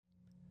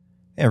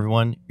Hey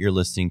everyone, you're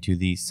listening to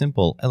the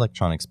Simple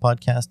Electronics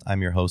Podcast.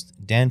 I'm your host,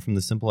 Dan from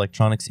the Simple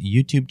Electronics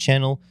YouTube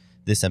channel.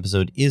 This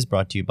episode is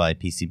brought to you by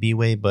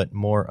PCBWay, but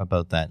more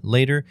about that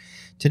later.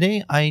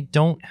 Today, I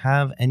don't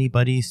have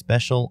anybody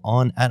special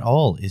on at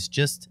all. It's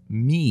just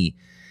me.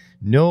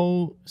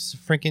 No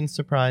freaking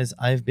surprise,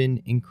 I've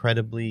been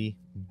incredibly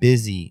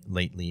busy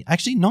lately.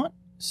 Actually, not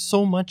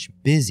so much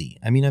busy.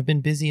 I mean, I've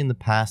been busy in the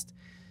past.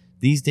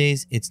 These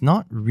days, it's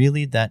not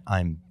really that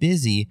I'm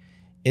busy.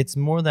 It's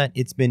more that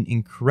it's been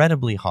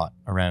incredibly hot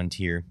around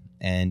here,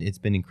 and it's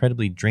been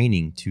incredibly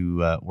draining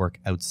to work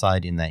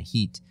outside in that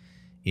heat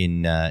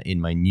in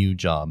my new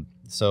job.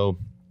 So,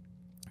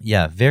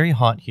 yeah, very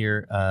hot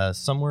here,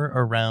 somewhere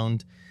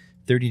around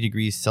 30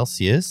 degrees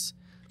Celsius.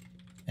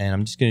 And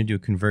I'm just going to do a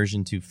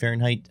conversion to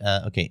Fahrenheit.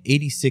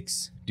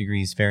 86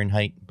 degrees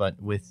Fahrenheit,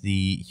 but with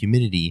the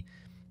humidity,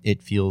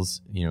 it feels,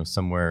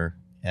 somewhere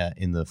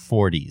in the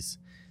 40s.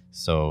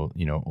 So,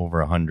 over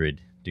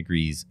 100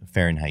 degrees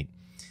Fahrenheit.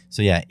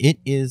 So yeah, it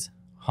is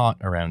hot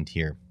around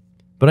here.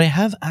 But I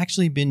have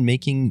actually been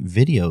making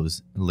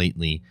videos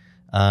lately.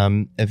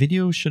 A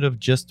video should have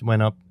just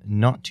went up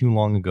not too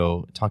long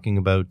ago talking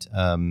about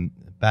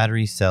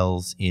battery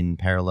cells in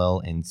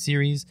parallel and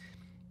series.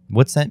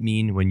 What's that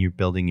mean when you're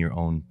building your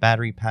own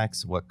battery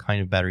packs? What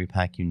kind of battery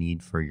pack you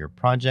need for your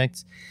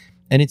projects?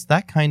 And it's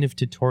that kind of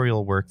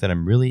tutorial work that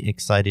I'm really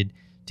excited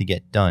to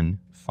get done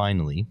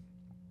finally.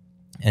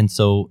 And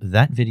so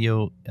that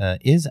video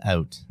is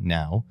out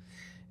now.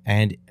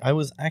 And I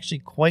was actually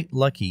quite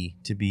lucky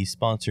to be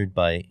sponsored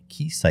by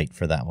Keysight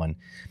for that one.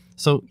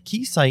 So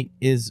Keysight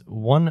is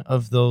one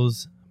of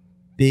those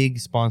big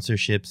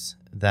sponsorships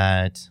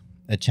that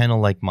a channel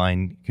like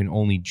mine can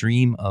only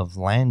dream of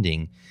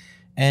landing.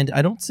 And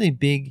I don't say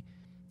big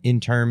in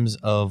terms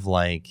of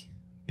like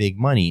big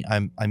money.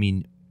 I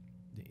mean,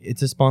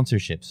 it's a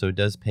sponsorship, so it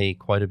does pay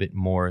quite a bit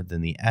more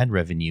than the ad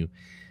revenue,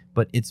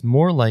 but it's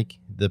more like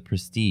the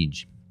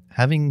prestige.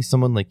 Having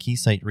someone like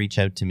Keysight reach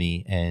out to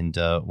me and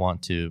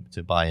want to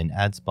buy an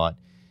ad spot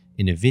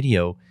in a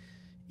video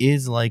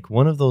is like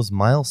one of those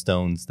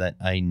milestones that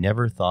I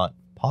never thought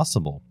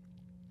possible.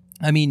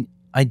 I mean,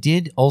 I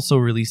did also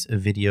release a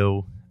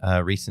video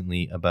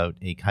recently about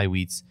a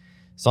Kaiweets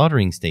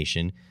soldering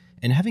station,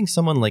 and having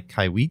someone like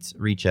Kaiweets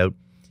reach out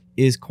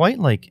is quite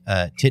like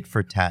a tit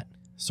for tat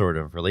sort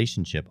of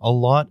relationship. A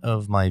lot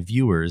of my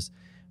viewers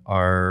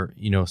are,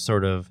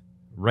 sort of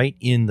right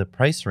in the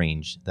price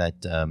range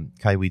that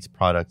Kaiweets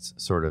products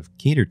sort of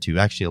cater to.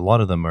 Actually, a lot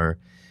of them are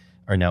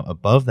now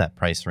above that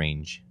price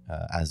range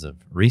as of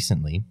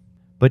recently.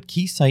 But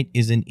Keysight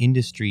is an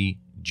industry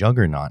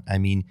juggernaut. I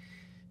mean,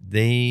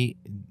 they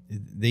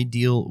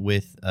deal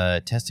with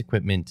test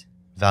equipment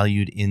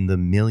valued in the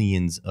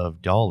millions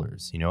of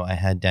dollars. I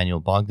had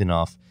Daniel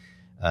Bogdanoff,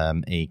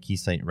 a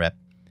Keysight rep,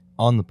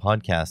 on the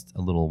podcast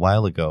a little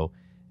while ago,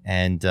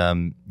 and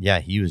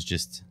he was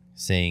just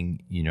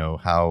saying,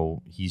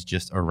 how he's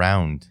just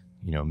around,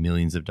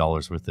 millions of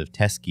dollars worth of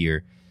test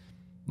gear,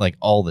 like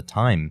all the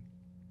time.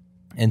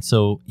 And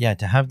so,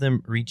 to have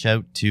them reach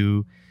out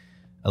to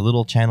a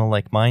little channel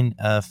like mine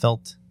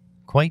felt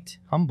quite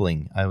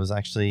humbling. I was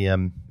actually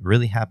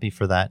really happy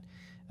for that.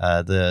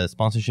 The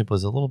sponsorship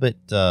was a little bit,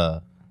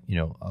 a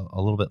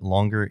little bit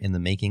longer in the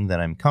making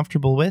than I'm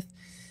comfortable with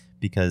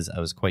because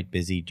I was quite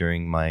busy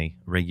during my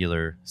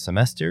regular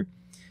semester.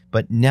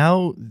 But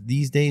now,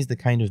 these days, the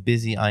kind of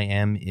busy I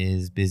am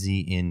is busy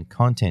in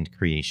content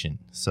creation.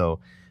 So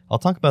I'll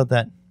talk about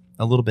that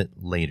a little bit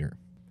later.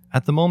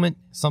 At the moment,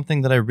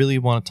 something that I really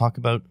want to talk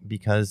about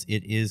because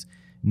it is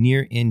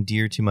near and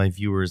dear to my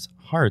viewers'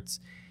 hearts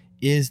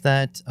is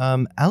that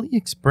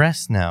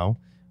AliExpress now,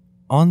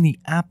 on the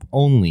app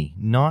only,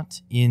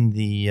 not on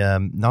the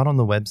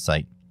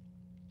website.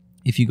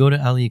 If you go to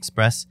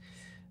AliExpress,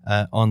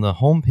 on the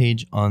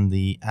homepage on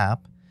the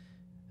app,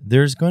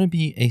 there's going to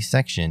be a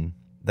section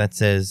that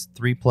says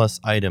 3+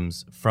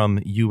 items from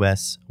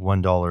US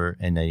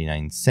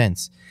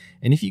 $1.99.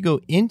 And if you go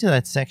into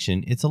that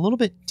section, it's a little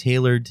bit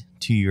tailored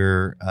to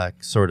your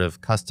sort of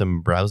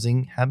custom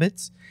browsing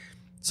habits.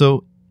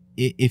 So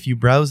if you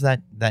browse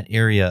that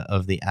area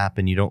of the app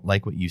and you don't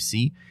like what you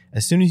see,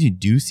 as soon as you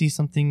do see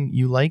something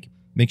you like,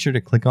 make sure to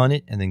click on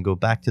it and then go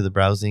back to the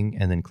browsing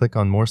and then click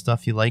on more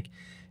stuff you like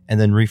and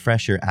then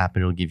refresh your app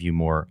and it'll give you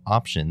more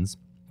options.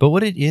 But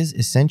what it is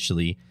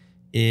essentially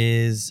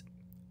is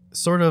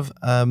sort of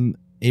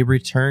a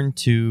return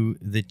to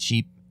the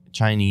cheap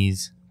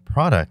Chinese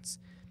products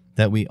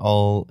that we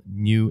all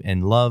knew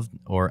and loved,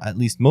 or at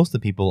least most of the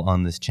people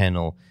on this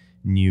channel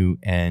knew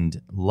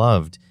and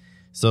loved.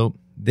 So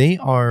they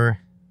are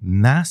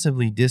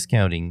massively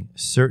discounting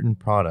certain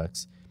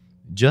products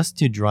just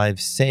to drive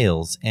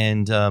sales.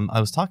 And I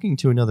was talking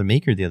to another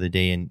maker the other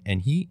day,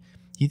 and he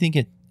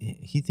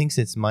thinks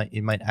it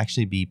might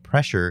actually be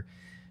pressure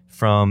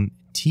from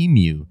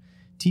Temu.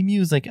 Temu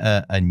is like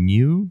a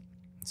new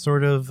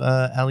sort of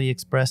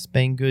AliExpress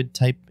Banggood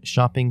type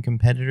shopping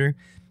competitor.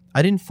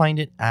 I didn't find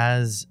it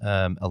as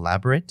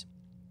elaborate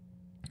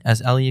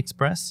as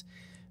AliExpress,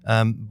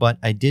 but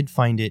I did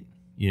find it,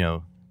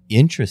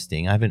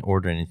 interesting. I haven't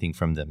ordered anything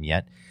from them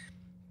yet,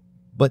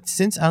 But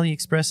since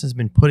AliExpress has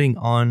been putting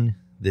on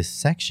this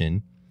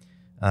section,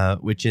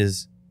 which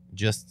is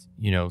just,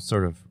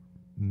 sort of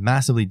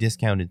massively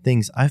discounted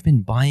things, I've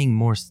been buying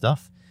more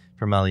stuff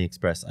from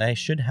AliExpress. I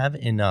should have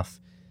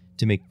enough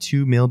to make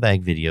 2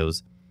 mailbag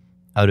videos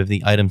out of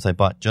the items I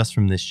bought just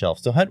from this shelf.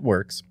 So how it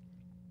works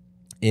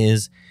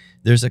is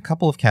there's a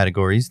couple of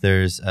categories.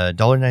 There's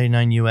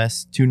 $1.99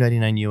 US,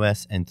 $2.99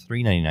 US, and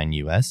 $3.99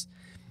 US.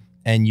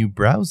 And you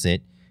browse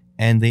it,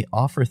 and they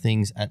offer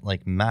things at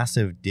like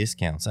massive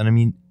discounts. And I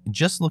mean,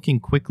 just looking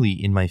quickly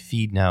in my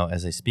feed now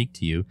as I speak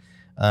to you,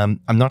 I'm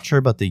not sure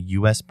about the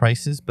US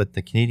prices, but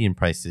the Canadian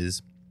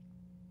prices,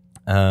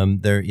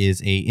 there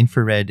is a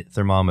infrared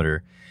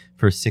thermometer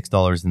for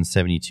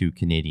 $6.72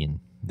 Canadian.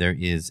 There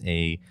is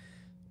a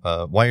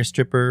wire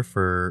stripper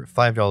for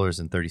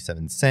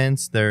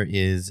 $5.37. There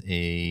is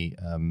a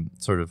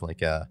sort of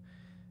like a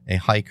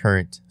high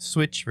current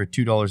switch for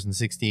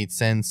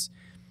 $2.68.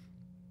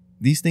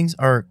 These things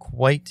are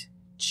quite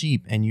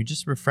cheap, and you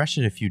just refresh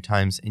it a few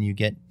times and you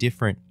get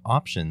different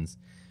options.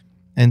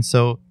 And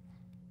so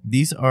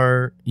these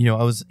are,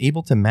 I was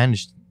able to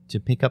manage to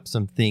pick up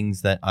some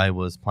things that I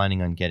was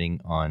planning on getting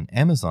on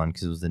Amazon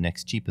because it was the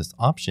next cheapest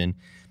option,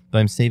 but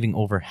I'm saving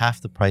over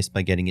half the price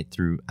by getting it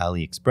through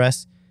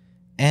AliExpress.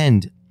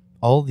 And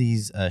all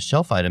these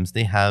shelf items,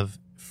 they have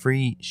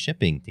free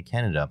shipping to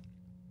Canada.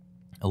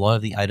 A lot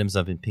of the items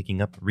I've been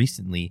picking up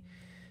recently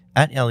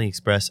at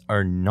AliExpress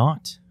are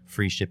not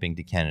free shipping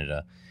to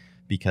Canada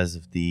because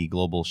of the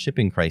global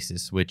shipping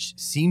crisis, which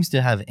seems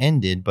to have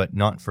ended, but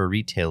not for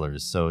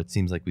retailers. So it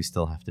seems like we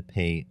still have to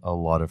pay a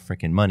lot of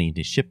freaking money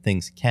to ship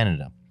things to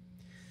Canada.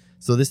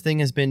 So this thing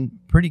has been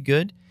pretty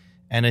good,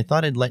 and I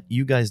thought I'd let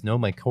you guys know,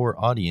 my core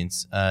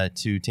audience,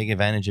 to take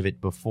advantage of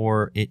it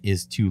before it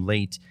is too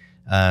late.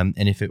 And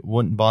if it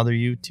wouldn't bother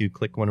you to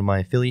click one of my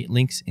affiliate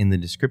links in the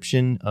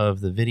description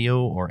of the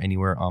video or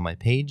anywhere on my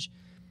page,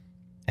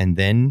 and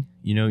then,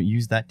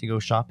 use that to go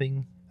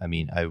shopping, I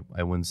mean,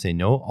 I wouldn't say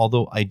no,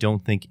 although I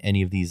don't think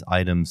any of these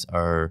items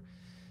are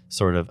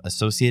sort of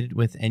associated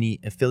with any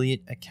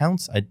affiliate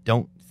accounts. I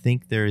don't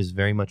think there is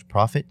very much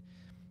profit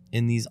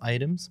in these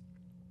items.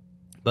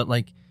 But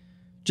like,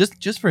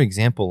 just for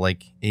example,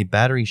 like a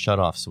battery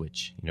shutoff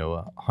switch, a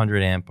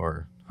 100 amp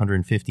or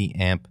 150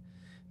 amp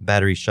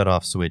battery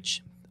shutoff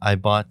switch. I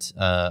bought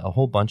a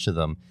whole bunch of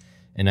them,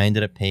 and I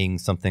ended up paying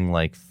something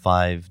like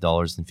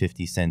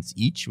 $5.50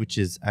 each, which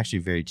is actually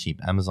very cheap.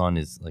 Amazon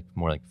is like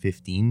more like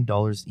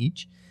 $15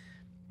 each.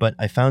 But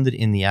I found it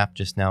in the app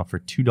just now for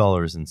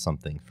 $2 and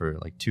something, for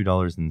like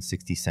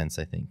 $2.60,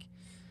 I think.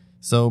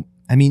 So,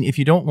 I mean, if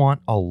you don't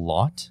want a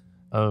lot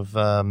of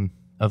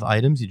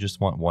items, you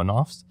just want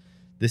one-offs,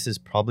 this is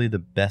probably the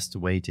best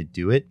way to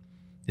do it,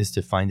 is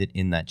to find it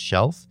in that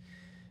shelf.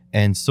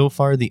 And so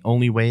far, the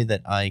only way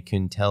that I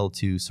can tell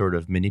to sort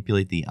of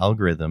manipulate the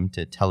algorithm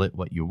to tell it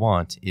what you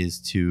want is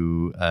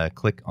to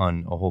click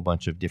on a whole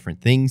bunch of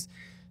different things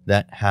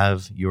that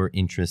have your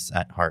interests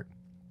at heart.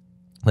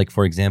 Like,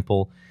 for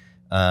example,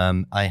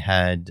 I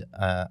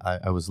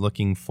was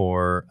looking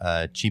for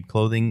cheap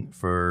clothing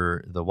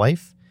for the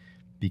wife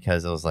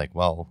because I was like,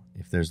 well,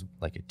 if there's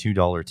like a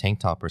 $2 tank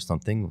top or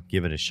something, we'll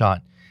give it a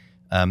shot.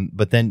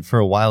 But then for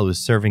a while, it was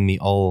serving me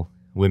all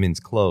women's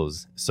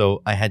clothes.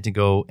 So I had to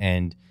go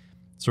and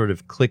sort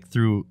of click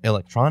through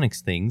electronics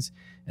things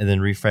and then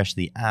refresh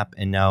the app.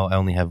 And now I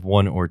only have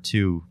 1 or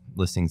 2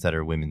 listings that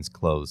are women's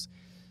clothes.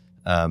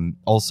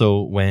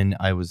 Also, when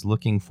I was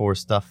looking for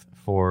stuff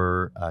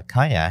for a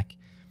kayak,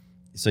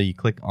 so you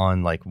click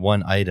on like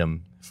one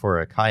item for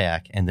a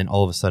kayak, and then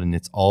all of a sudden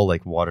it's all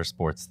like water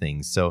sports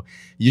things. So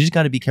you just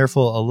got to be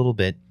careful a little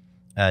bit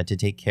to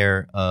take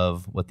care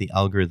of what the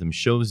algorithm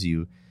shows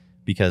you,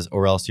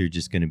 or else you're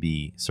just going to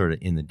be sort of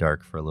in the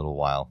dark for a little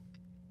while.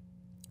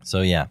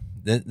 So yeah,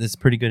 that's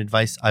pretty good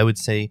advice. I would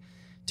say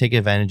take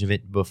advantage of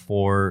it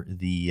before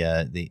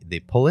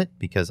they pull it,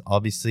 because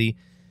obviously,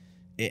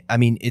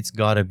 it's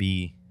got to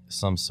be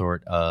some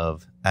sort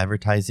of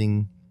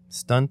advertising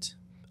stunt.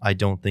 I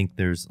don't think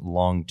there's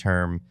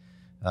long-term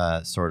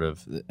I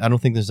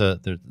don't think there's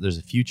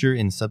a future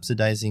in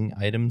subsidizing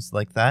items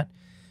like that.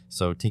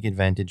 So take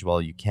advantage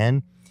while you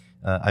can.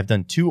 I've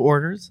done 2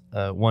 orders,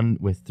 one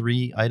with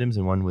 3 items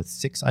and one with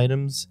 6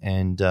 items,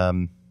 and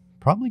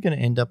probably going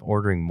to end up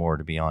ordering more,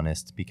 to be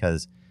honest,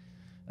 because,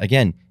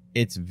 again,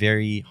 it's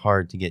very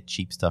hard to get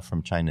cheap stuff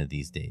from China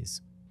these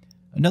days.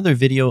 Another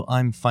video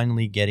I'm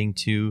finally getting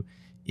to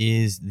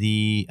is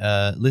the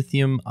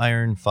lithium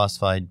iron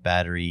phosphide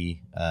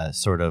battery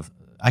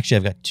Actually,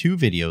 I've got 2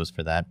 videos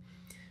for that.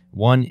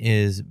 One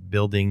is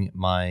building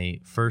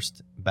my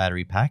first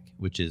battery pack,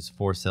 which is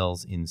 4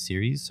 cells in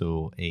series,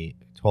 so a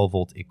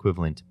 12-volt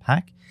equivalent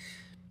pack.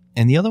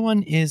 And the other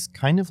one is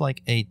kind of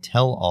like a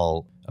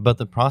tell-all about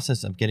the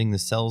process of getting the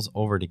cells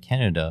over to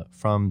Canada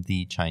from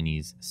the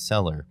Chinese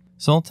seller.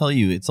 So I'll tell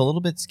you, it's a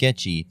little bit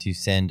sketchy to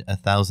send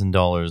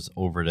 $1,000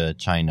 over to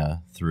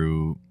China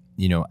through,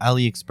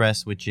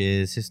 AliExpress, which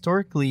is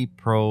historically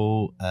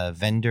pro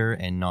vendor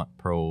and not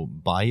pro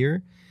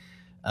buyer.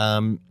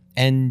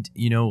 And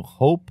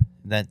hope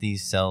that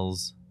these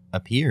cells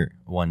appear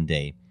one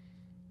day.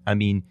 I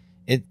mean,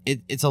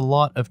 It's a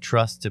lot of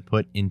trust to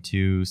put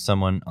into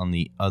someone on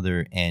the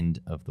other end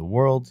of the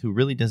world who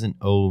really doesn't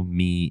owe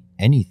me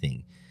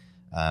anything.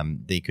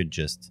 They could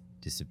just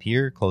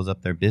disappear, close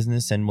up their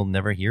business, and we'll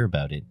never hear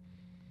about it.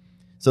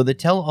 So the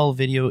tell-all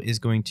video is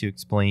going to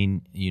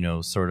explain,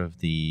 sort of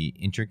the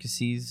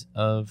intricacies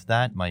of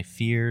that, my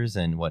fears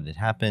and what had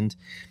happened.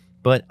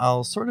 But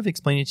I'll sort of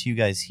explain it to you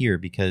guys here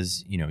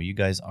because, you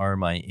guys are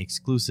my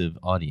exclusive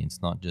audience.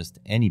 Not just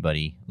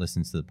anybody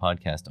listens to the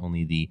podcast.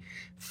 Only the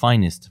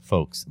finest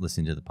folks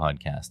listen to the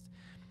podcast.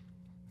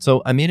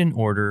 So I made an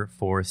order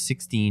for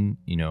 16,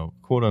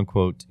 quote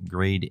unquote,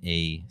 grade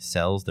A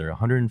cells. They're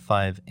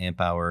 105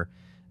 amp hour,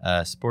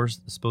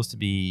 supposed to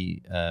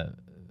be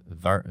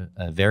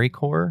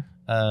Vericore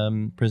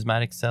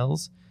prismatic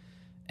cells.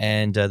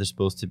 And they're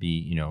supposed to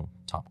be,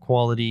 top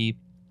quality.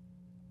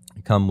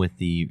 Come with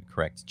the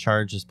correct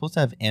charge. They're supposed to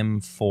have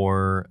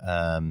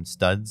M4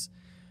 studs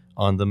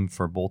on them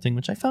for bolting,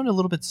 which I found a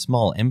little bit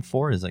small.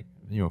 M4 is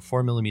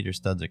 4mm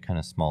studs are kind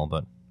of small,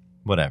 but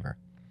whatever.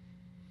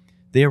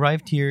 They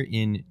arrived here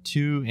in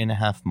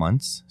 2.5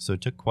 months, so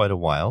it took quite a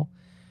while.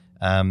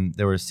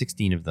 There were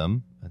 16 of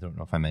them. I don't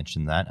know if I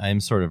mentioned that. I'm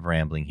sort of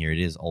rambling here. It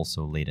is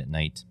also late at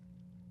night.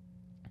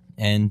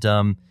 And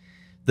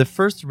the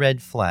first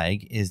red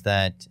flag is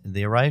that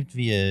they arrived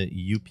via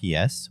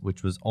UPS,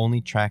 which was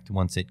only tracked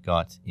once it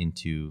got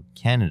into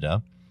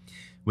Canada,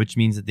 which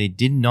means that they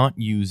did not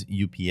use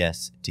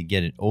UPS to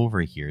get it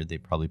over here. They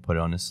probably put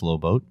it on a slow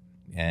boat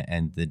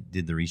and did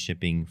the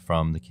reshipping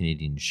from the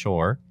Canadian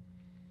shore.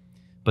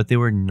 But they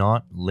were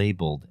not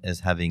labeled as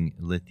having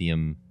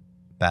lithium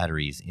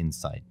batteries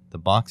inside. The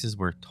boxes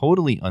were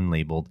totally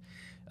unlabeled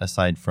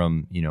aside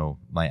from,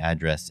 my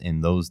address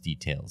and those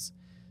details.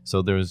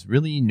 So there was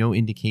really no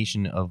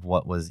indication of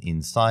what was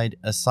inside,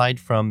 aside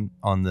from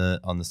on the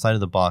side of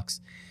the box,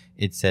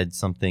 it said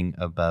something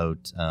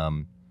about,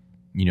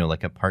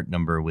 like a part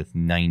number with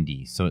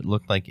 90. So it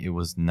looked like it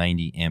was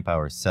 90 amp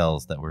hour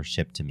cells that were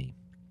shipped to me.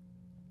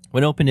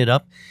 When I opened it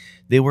up,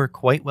 they were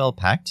quite well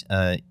packed.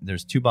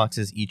 There's 2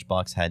 boxes. Each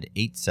box had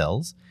 8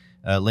 cells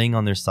laying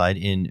on their side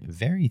in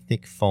very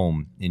thick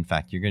foam. In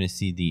fact, you're going to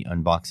see the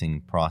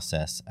unboxing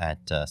process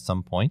at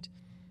some point.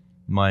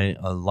 My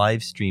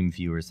live stream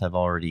viewers have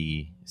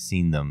already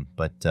seen them,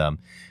 but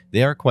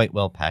they are quite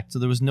well packed. So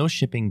there was no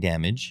shipping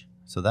damage.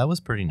 So that was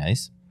pretty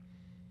nice.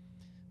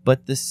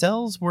 But the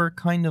cells were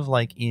kind of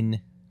like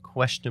in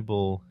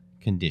questionable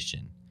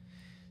condition.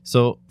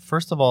 So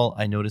first of all,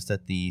 I noticed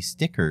that the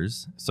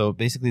stickers, so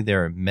basically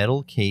they're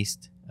metal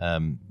cased,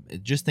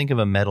 just think of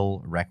a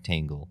metal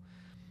rectangle.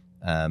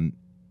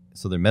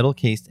 So they're metal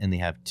cased and they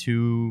have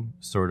 2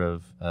 sort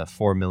of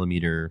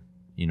 4mm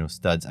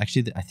studs.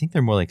 Actually, I think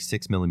they're more like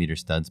 6mm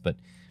studs, but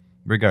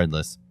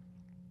regardless,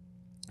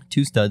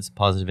 2 studs,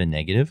 positive and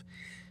negative.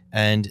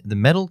 And the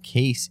metal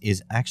case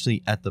is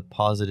actually at the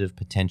positive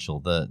potential.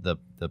 The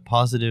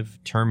positive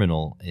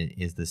terminal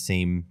is the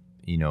same,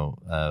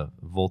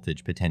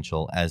 voltage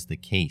potential as the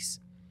case.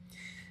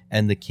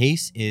 And the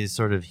case is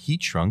sort of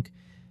heat shrunk.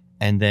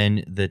 And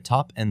then the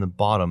top and the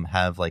bottom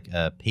have like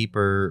a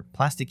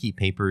plasticky,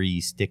 papery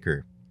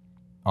sticker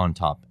on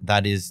top.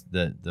 That is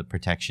the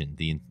protection,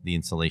 the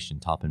insulation,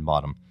 top and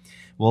bottom.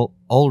 Well,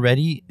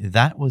 already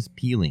that was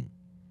peeling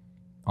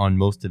on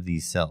most of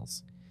these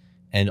cells.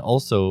 And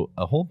also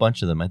a whole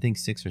bunch of them, I think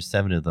 6 or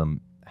 7 of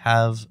them,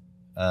 have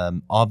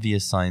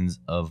obvious signs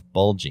of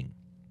bulging.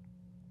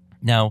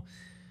 Now,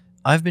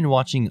 I've been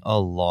watching a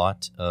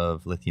lot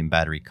of lithium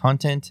battery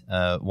content.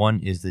 One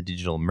is the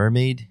Digital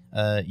Mermaid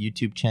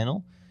YouTube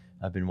channel.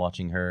 I've been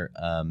watching her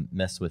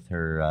mess with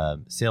her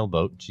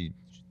sailboat. She's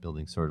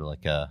building sort of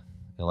like a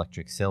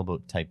electric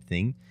sailboat type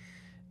thing.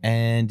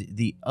 And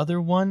the other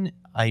one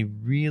I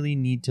really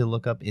need to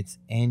look up. It's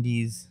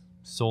Andy's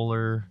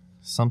Solar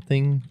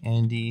something.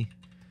 Andy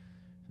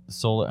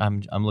Solar.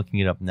 I'm looking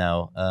it up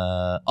now.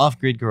 Off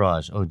Grid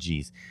Garage. Oh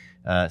geez.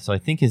 So I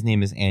think his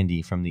name is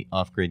Andy from the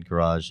Off Grid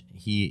Garage.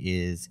 He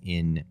is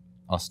in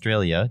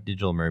Australia.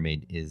 Digital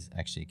Mermaid is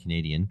actually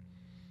Canadian.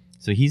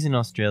 So he's in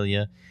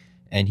Australia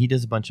and he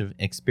does a bunch of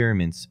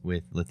experiments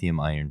with lithium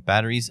ion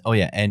batteries. Oh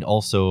yeah, and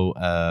also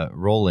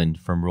Roland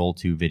from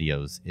Roll2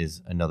 Videos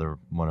is another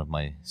one of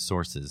my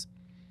sources.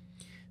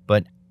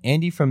 But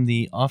Andy from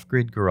the Off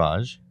Grid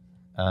Garage,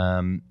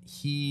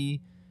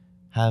 he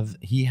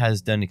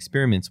has done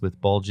experiments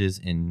with bulges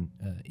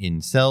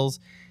in cells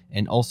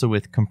and also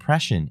with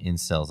compression in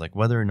cells, like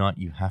whether or not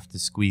you have to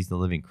squeeze the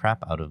living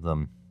crap out of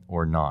them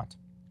or not.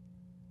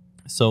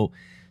 So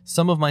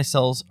some of my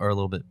cells are a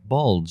little bit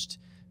bulged,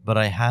 but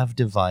I have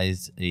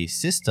devised a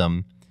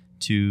system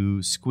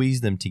to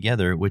squeeze them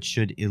together, which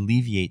should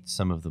alleviate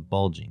some of the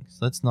bulging.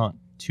 So that's not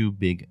too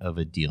big of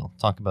a deal.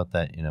 Talk about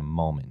that in a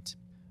moment.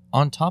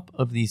 On top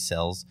of these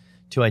cells,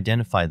 to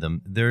identify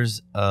them,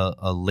 there's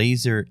a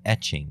laser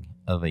etching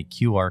of a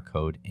QR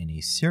code and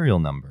a serial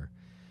number.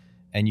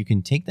 And you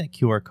can take that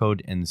QR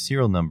code and the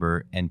serial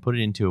number and put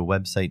it into a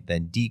website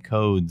that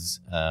decodes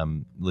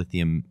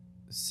lithium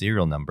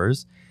serial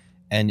numbers,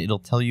 and it'll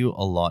tell you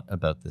a lot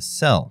about the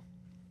cell.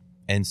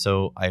 And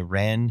so I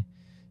ran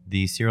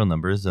the serial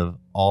numbers of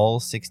all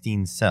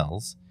 16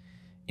 cells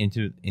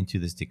into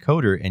this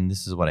decoder, and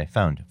this is what I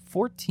found.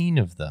 14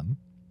 of them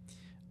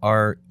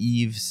are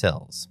Eve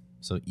cells.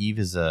 So Eve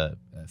is a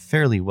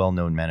fairly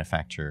well-known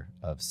manufacturer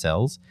of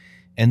cells,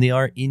 and they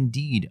are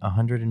indeed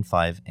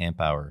 105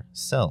 amp hour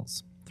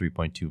cells,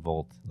 3.2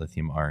 volt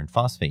lithium iron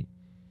phosphate.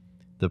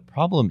 The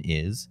problem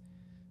is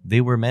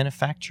they were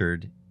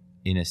manufactured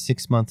in a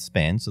 6-month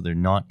span, so they're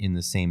not in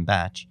the same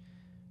batch,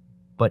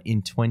 but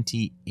in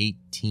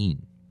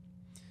 2018.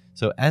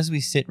 So as we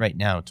sit right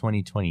now,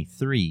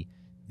 2023,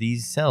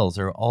 these cells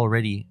are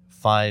already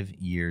 5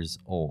 years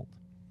old.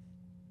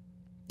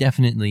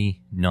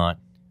 Definitely not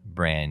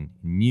brand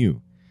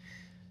new.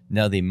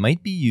 Now, they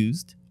might be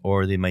used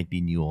or they might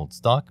be new old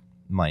stock.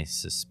 My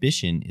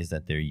suspicion is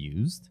that they're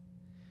used,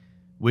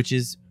 which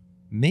is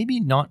maybe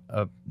not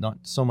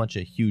so much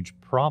a huge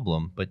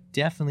problem, but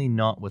definitely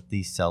not what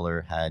the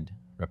seller had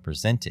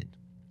represented.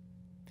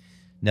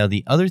 Now,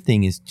 the other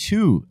thing is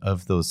 2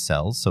 of those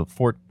cells, so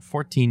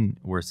 14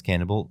 were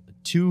scannable,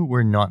 2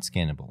 were not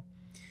scannable.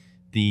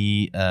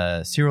 The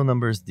serial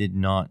numbers did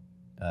not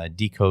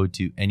decode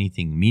to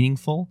anything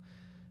meaningful,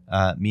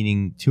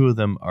 meaning 2 of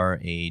them are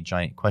a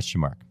giant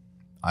question mark.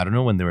 I don't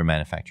know when they were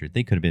manufactured.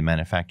 They could have been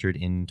manufactured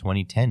in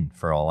 2010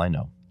 for all I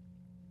know.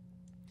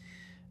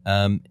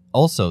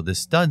 Also, the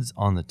studs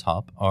on the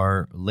top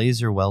are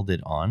laser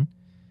welded on,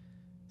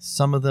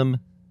 some of them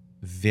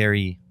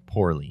very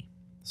poorly.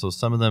 So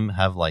some of them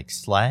have like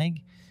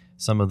slag,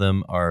 some of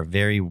them are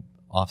very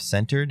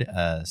off-centered,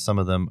 some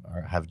of them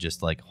have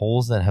just like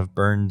holes that have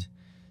burned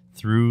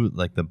through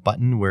like the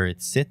button where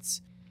it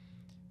sits.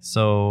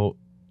 So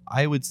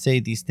I would say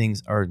these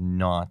things are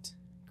not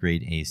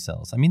grade A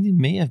cells. I mean, they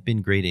may have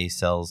been grade A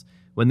cells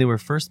when they were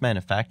first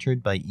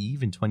manufactured by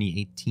Eve in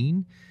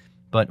 2018,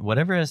 but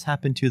whatever has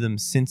happened to them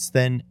since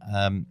then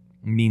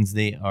means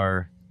they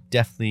are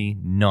definitely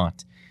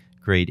not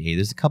grade A.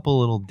 There's a couple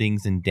little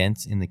dings and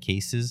dents in the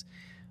cases,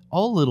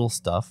 all little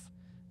stuff,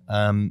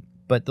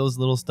 but those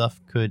little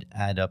stuff could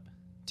add up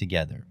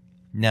together.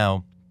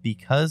 Now,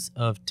 because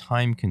of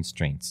time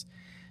constraints,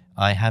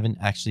 I haven't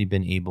actually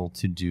been able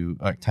to do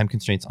time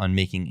constraints on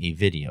making a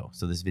video.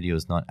 So this video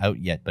is not out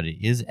yet, but it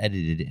is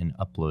edited and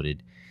uploaded,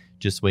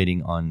 just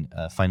waiting on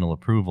final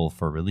approval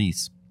for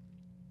release.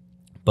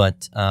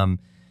 But,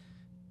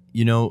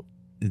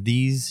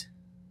 these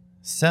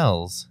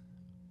cells,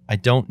 I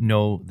don't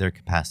know their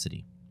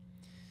capacity.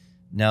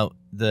 Now,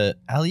 the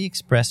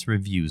AliExpress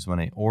reviews when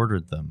I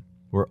ordered them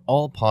were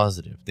all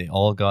positive. They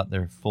all got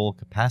their full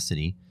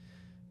capacity.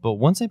 But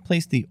once I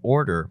placed the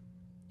order,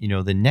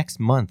 the next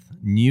month,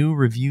 new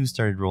reviews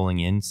started rolling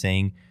in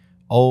saying,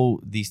 oh,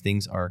 these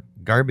things are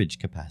garbage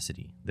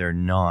capacity. They're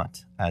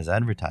not as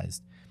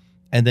advertised.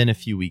 And then a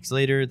few weeks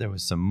later, there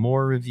was some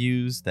more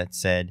reviews that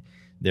said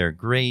they're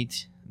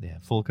great, they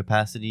have full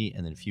capacity.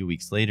 And then a few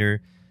weeks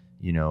later,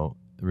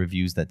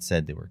 reviews that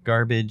said they were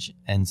garbage.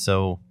 And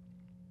so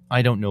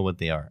I don't know what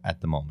they are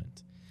at the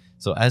moment.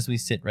 So as we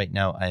sit right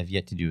now, I have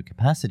yet to do a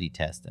capacity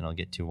test, and I'll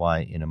get to why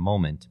in a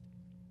moment.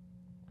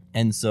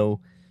 And so,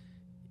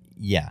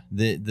 yeah,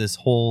 this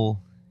whole,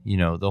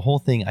 the whole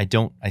thing,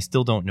 I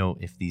still don't know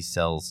if these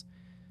cells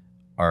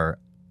are,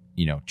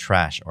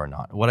 trash or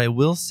not. What I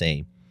will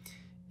say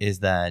is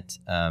that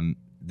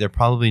they're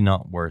probably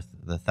not worth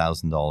the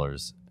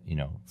 $1,000,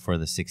 for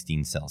the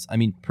 16 cells. I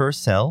mean, per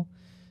cell,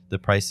 the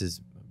price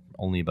is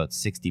only about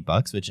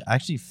 $60, which is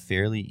actually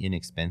fairly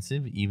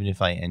inexpensive, even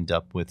if I end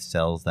up with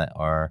cells that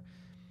are,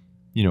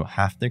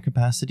 half their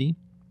capacity.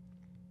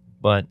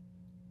 But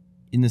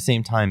in the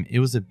same time, it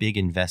was a big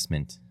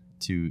investment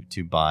to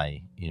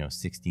buy,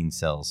 16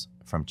 cells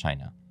from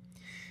China.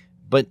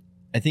 But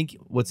I think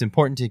what's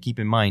important to keep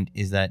in mind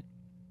is that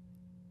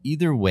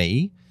either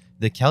way,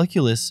 the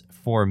calculus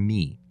for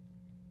me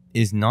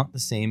is not the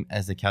same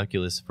as the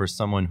calculus for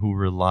someone who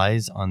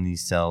relies on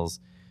these cells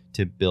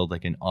to build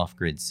like an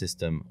off-grid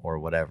system or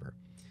whatever.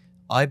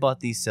 I bought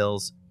these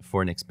cells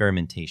for an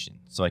experimentation,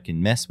 so I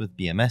can mess with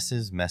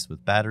BMSs, mess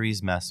with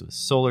batteries, mess with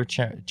solar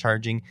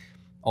charging,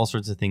 all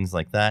sorts of things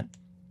like that.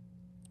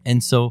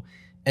 And so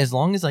as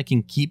long as I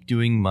can keep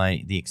doing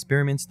the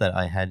experiments that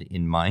I had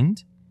in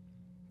mind,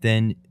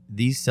 then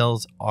these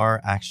cells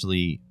are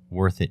actually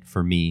worth it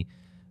for me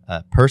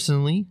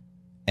personally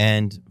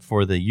and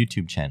for the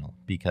YouTube channel,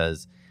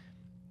 because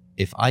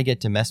if I get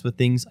to mess with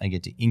things, I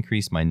get to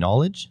increase my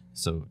knowledge.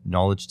 So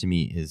knowledge to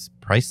me is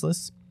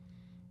priceless,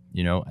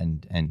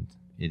 and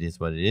it is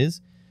what it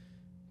is.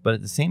 But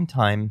at the same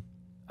time,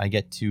 I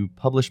get to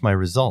publish my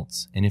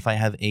results. And if I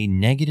have a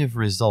negative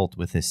result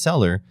with a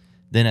seller,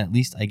 then at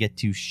least I get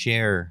to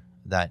share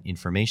that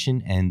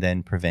information and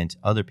then prevent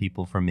other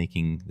people from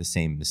making the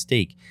same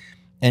mistake.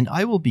 And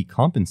I will be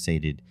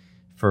compensated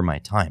for my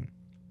time.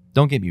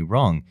 Don't get me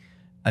wrong.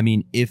 I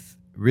mean, if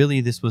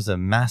really this was a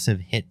massive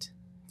hit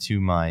to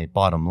my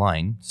bottom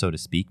line, so to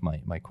speak,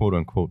 my quote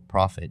unquote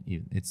profit,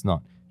 it's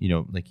not,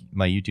 like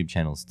my YouTube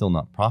channel is still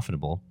not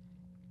profitable,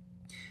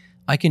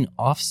 I can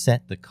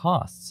offset the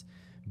costs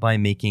by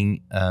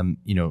making,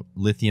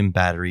 lithium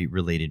battery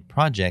related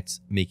projects,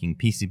 making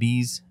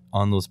PCBs,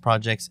 on those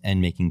projects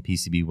and making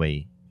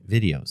PCBWay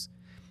videos.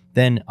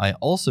 Then I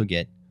also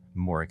get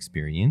more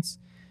experience,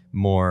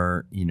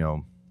 more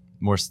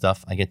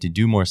stuff. I get to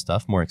do more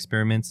stuff, more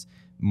experiments,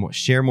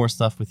 share more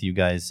stuff with you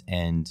guys,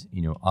 and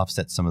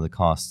offset some of the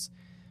costs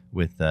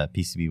with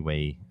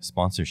PCBWay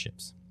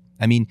sponsorships.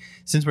 I mean,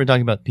 since we're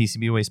talking about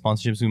PCBWay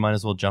sponsorships, we might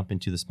as well jump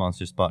into the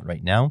sponsor spot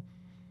right now.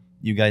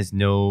 You guys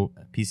know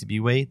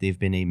PCBWay. They've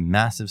been a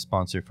massive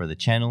sponsor for the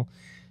channel.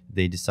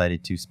 They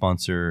decided to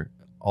sponsor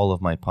all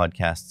of my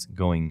podcasts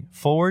going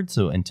forward.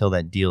 So until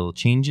that deal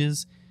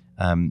changes,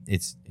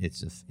 it's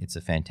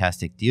a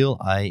fantastic deal.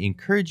 I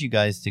encourage you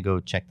guys to go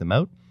check them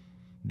out.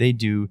 They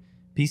do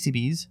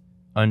PCBs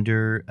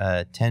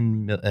under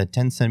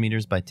 10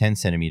 centimeters by 10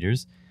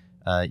 centimeters.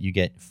 You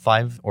get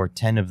 5 or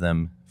 10 of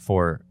them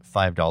for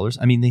 $5.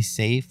 I mean, they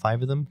say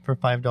 5 of them for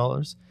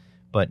 $5,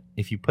 but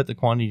if you put the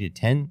quantity to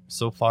 10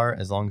 so far,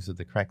 as long as they're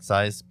the correct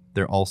size,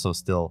 they're also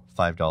still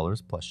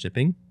 $5 plus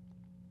shipping.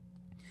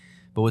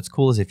 But what's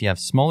cool is if you have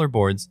smaller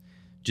boards,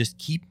 just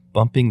keep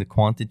bumping the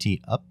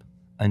quantity up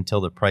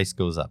until the price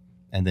goes up,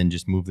 and then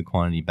just move the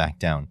quantity back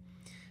down.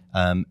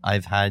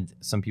 I've had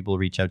some people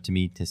reach out to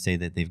me to say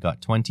that they've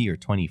got 20 or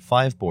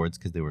 25 boards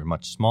because they were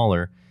much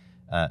smaller,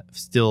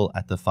 still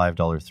at the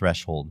 $5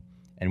 threshold.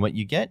 And what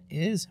you get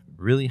is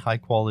really high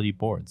quality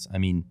boards. I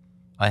mean,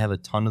 I have a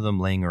ton of them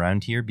laying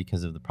around here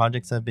because of the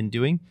projects I've been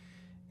doing,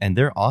 and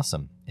they're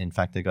awesome. In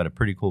fact, I got a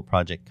pretty cool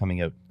project coming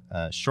out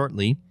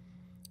shortly,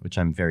 which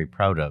I'm very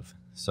proud of.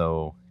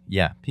 So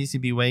yeah,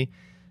 PCBWay,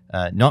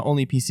 not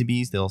only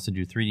PCBs, they also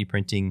do 3D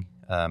printing.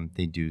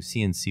 They do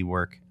CNC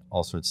work,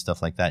 all sorts of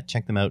stuff like that.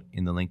 Check them out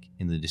in the link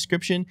in the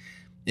description.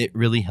 It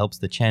really helps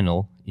the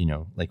channel,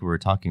 like we were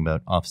talking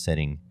about,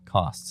 offsetting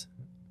costs.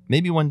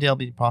 Maybe one day I'll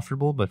be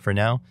profitable, but for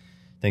now,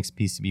 thanks to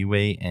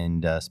PCBWay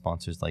and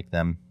sponsors like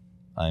them,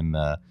 I'm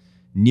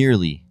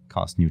nearly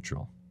cost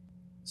neutral.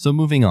 So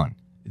moving on,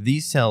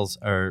 these cells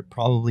are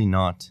probably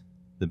not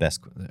the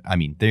best. I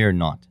mean, they are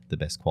not the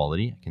best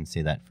quality. I can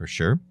say that for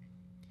sure.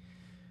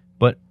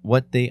 But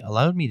what they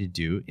allowed me to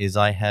do is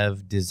I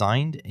have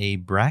designed a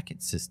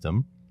bracket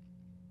system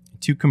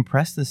to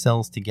compress the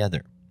cells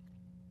together.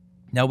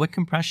 Now, what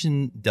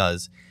compression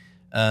does,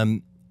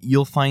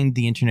 you'll find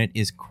the internet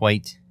is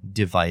quite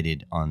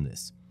divided on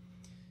this.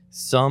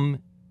 Some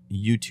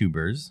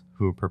YouTubers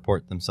who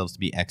purport themselves to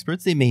be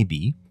experts, they may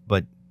be,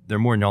 but they're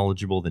more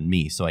knowledgeable than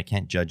me, so I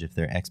can't judge if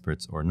they're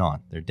experts or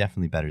not. They're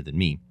definitely better than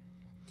me.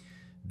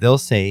 They'll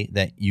say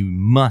that you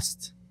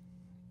must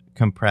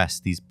compress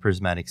these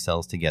prismatic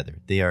cells together.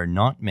 They are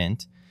not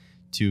meant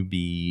to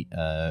be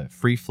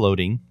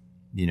free-floating,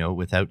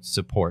 without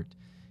support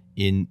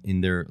in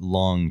their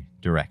long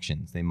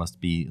directions. They must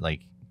be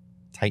like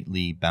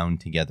tightly bound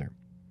together.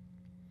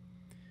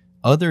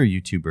 Other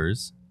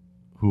YouTubers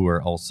who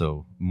are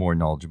also more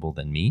knowledgeable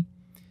than me,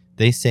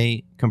 they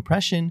say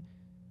compression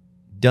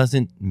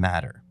doesn't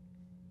matter.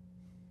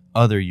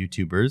 Other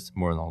YouTubers,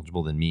 more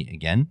knowledgeable than me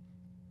again,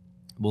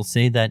 will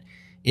say that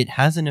it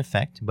has an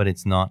effect, but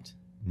it's not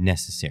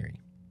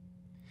necessary.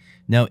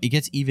 Now, it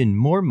gets even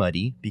more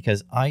muddy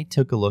because I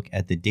took a look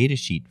at the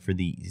datasheet for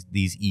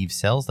these Eve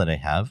cells that I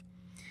have,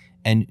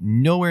 and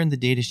nowhere in the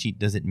datasheet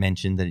does it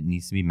mention that it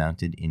needs to be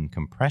mounted in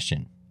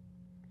compression.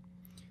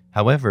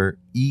 However,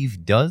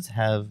 Eve does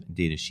have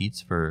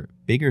datasheets for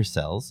bigger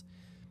cells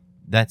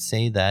that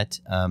say that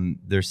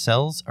their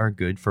cells are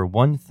good for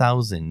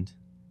 1,000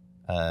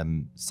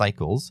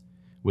 cycles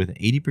with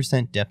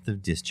 80% depth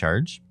of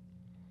discharge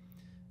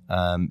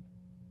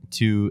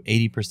to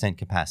 80%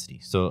 capacity.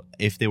 So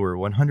if they were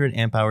 100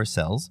 amp hour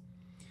cells,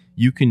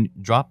 you can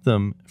drop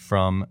them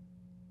from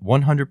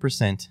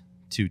 100%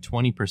 to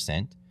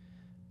 20%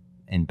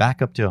 and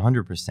back up to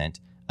 100%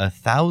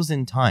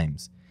 1,000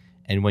 times.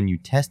 And when you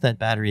test that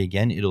battery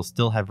again, it'll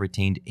still have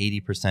retained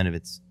 80% of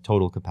its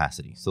total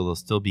capacity. So they'll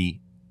still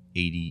be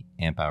 80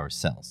 amp hour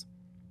cells.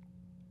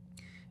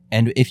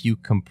 And if you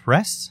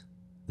compress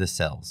the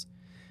cells,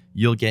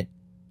 you'll get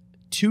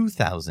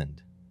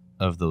 2,000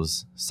 of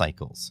those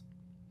cycles,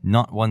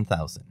 not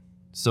 1,000.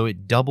 So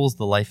it doubles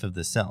the life of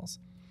the cells.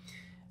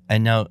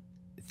 And now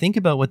think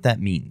about what that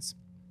means.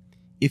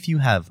 If you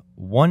have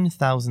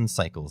 1,000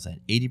 cycles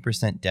at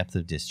 80% depth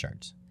of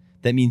discharge,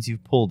 that means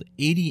you've pulled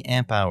 80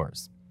 amp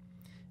hours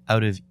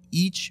out of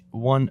each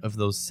one of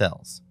those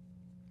cells,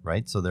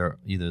 right? So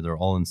they're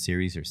all in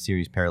series or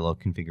series parallel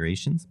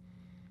configurations.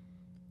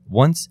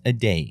 Once a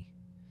day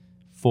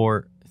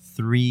for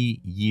 3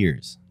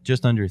 years,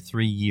 just under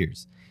 3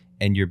 years,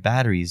 and your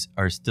batteries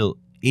are still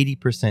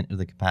 80% of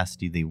the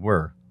capacity they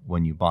were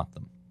when you bought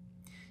them.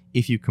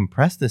 If you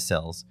compress the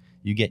cells,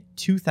 you get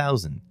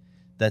 2,000.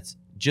 That's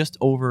just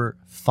over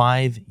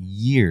 5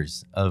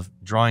 years of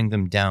drawing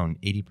them down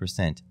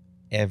 80%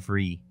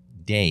 every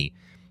day.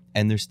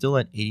 And they're still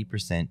at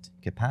 80%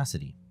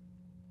 capacity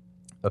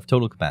of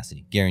total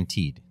capacity,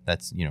 guaranteed.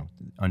 That's,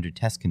 under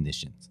test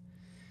conditions.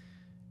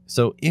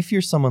 So if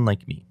you're someone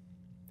like me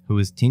who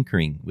is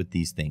tinkering with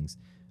these things,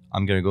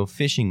 I'm going to go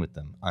fishing with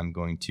them. I'm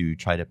going to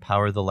try to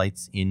power the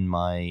lights in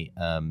my,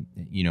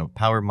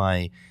 power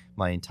my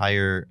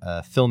entire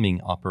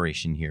filming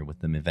operation here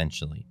with them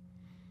eventually.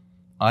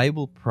 I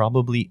will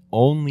probably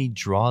only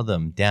draw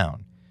them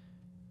down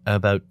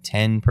about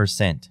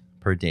 10%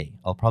 per day.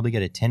 I'll probably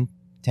get a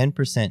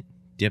 10%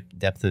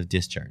 depth of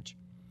discharge.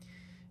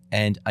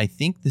 And I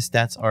think the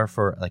stats are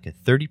for like a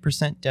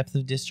 30% depth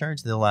of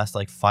discharge. They'll last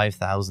like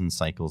 5,000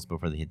 cycles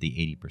before they hit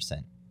the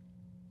 80%.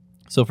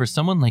 So for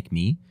someone like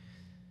me,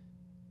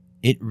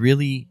 it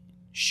really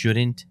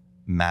shouldn't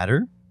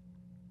matter.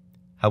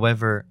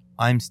 However,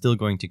 I'm still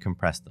going to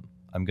compress them.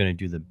 I'm going to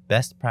do the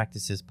best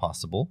practices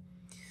possible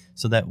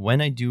so that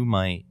when I do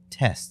my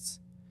tests,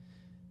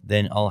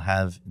 then I'll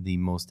have the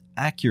most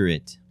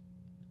accurate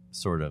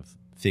sort of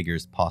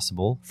figures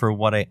possible for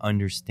what I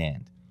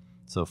understand.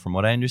 So from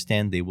what I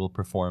understand, they will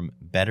perform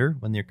better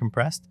when they're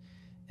compressed.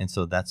 And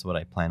so that's what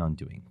I plan on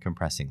doing,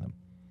 compressing them.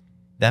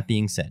 That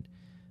being said,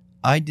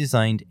 I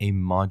designed a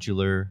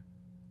modular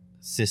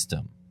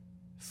system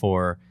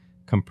for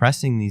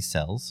compressing these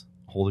cells,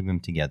 holding them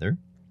together,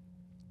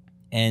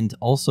 and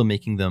also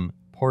making them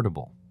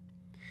portable.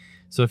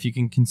 So if you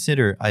can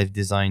consider, I've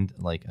designed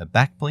like a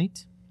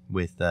backplate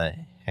with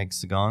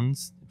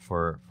hexagons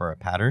for a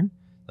pattern,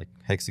 like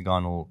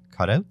hexagonal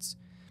cutouts.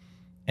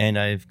 And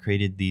I've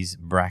created these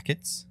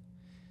brackets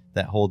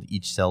that hold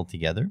each cell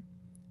together.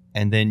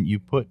 And then you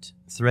put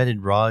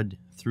threaded rod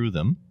through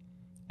them,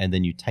 and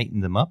then you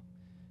tighten them up.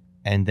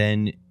 And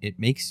then it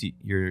makes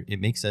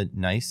a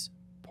nice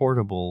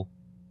portable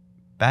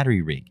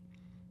battery rig.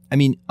 I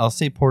mean, I'll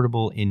say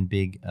portable in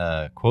big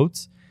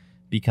quotes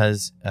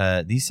because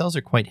these cells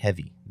are quite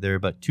heavy. They're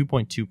about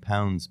 2.2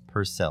 pounds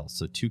per cell,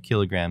 so 2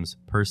 kilograms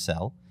per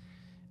cell.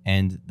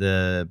 And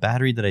the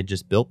battery that I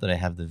just built that I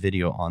have the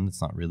video on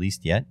that's not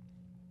released yet,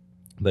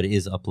 but it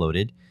is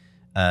uploaded.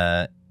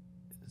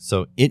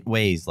 So it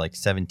weighs like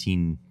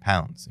 17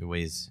 pounds. It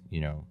weighs,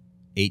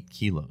 8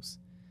 kilos.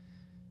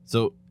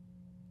 So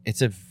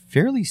it's a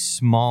fairly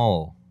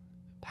small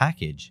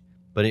package,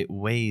 but it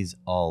weighs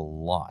a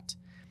lot.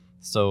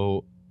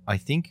 So I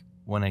think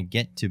when I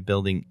get to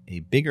building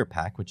a bigger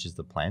pack, which is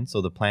the plan. So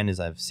the plan is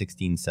I have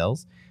 16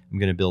 cells. I'm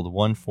going to build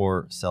one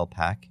 4-cell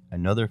pack,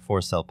 another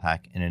 4-cell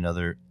pack, and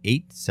another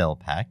 8-cell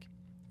pack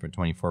for a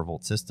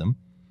 24-volt system.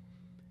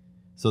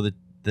 So the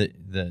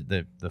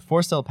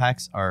 4-cell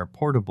packs are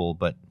portable,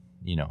 but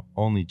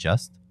only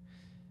just.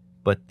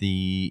 But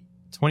the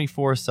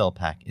 24-cell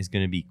pack is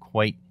going to be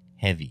quite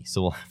heavy,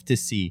 so we'll have to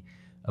see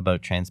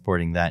about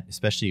transporting that,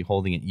 especially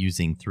holding it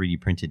using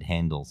 3D printed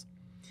handles.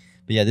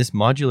 But yeah, this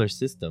modular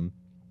system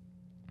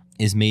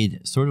is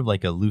made sort of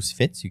like a loose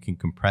fit, so you can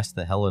compress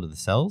the hell out of the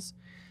cells.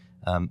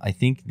 I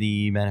think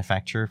the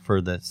manufacturer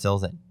for the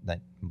cells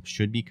that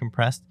should be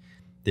compressed,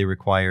 they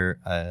require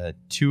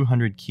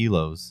 200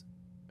 kilos.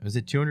 Was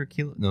it 200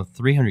 kilos? No,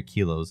 300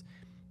 kilos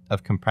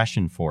of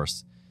compression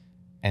force.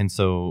 And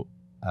so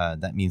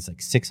that means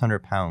like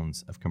 600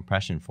 pounds of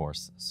compression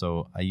force.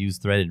 So I use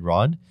threaded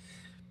rod.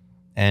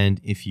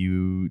 And if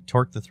you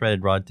torque the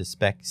threaded rod to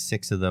spec,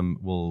 6 of them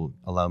will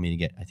allow me to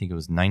get, I think it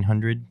was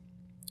 900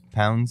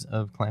 pounds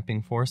of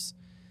clamping force.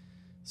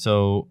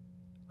 So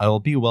I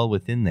will be well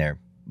within there.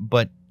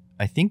 But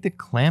I think the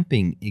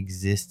clamping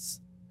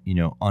exists,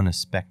 on a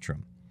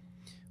spectrum.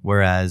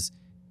 Whereas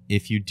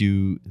if you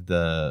do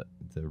the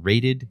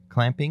rated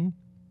clamping,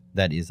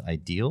 that is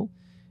ideal.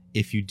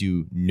 If you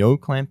do no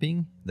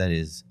clamping, that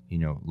is,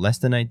 less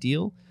than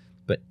ideal.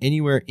 But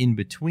anywhere in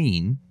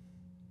between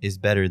is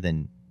better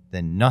than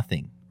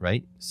nothing,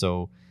 right?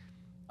 So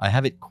I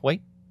have it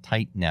quite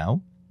tight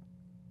now.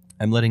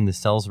 I'm letting the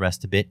cells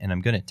rest a bit, and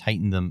I'm going to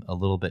tighten them a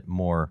little bit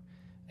more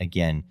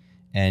again.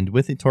 And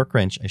with a torque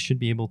wrench, I should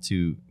be able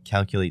to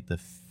calculate the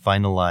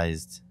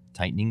finalized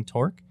tightening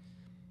torque,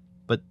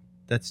 but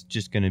that's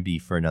just going to be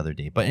for another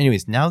day. But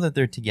anyways, now that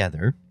they're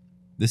together,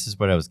 this is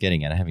what I was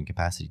getting at. I haven't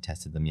capacity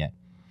tested them yet.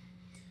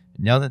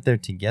 Now that they're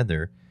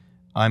together,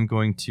 I'm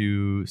going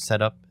to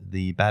set up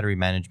the battery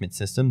management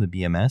system, the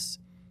BMS,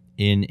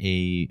 in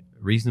a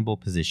reasonable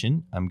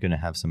position. I'm going to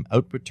have some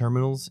output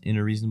terminals in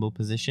a reasonable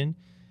position,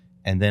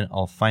 and then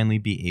I'll finally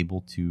be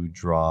able to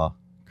draw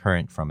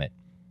current from it.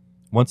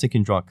 Once I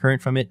can draw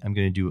current from it, I'm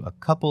going to do a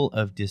couple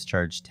of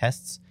discharge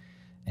tests,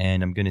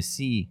 and I'm going to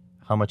see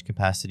how much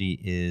capacity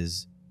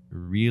is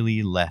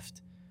really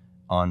left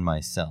on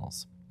my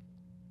cells.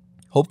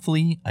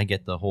 Hopefully, I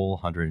get the whole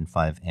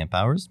 105 amp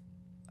hours.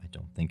 I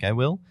don't think I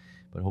will,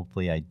 but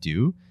hopefully I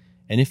do.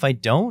 And if I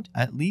don't,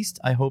 at least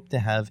I hope to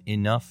have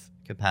enough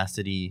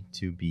capacity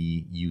to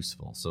be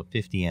useful, so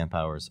 50 amp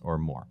hours or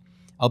more.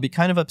 I'll be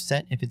kind of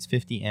upset if it's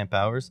 50 amp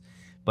hours,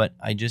 but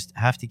I just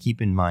have to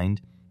keep in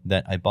mind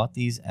that I bought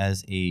these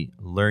as a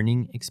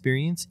learning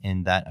experience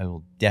and that I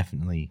will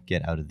definitely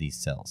get out of these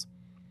cells.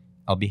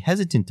 I'll be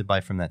hesitant to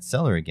buy from that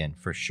seller again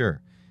for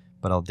sure,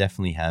 but I'll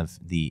definitely have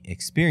the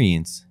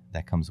experience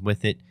that comes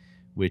with it,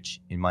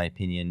 which in my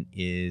opinion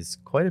is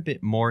quite a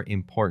bit more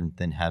important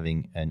than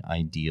having an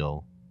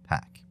ideal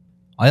pack.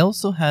 I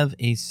also have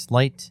a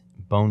slight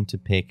bone to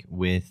pick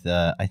with,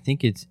 I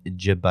think it's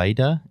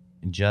Jabida.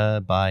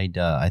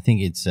 I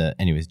think it's,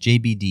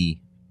 JBD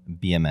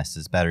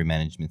BMS's battery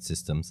management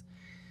systems.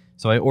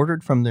 So I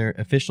ordered from their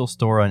official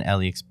store on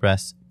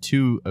AliExpress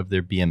 2 of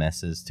their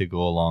BMSs to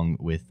go along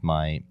with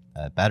my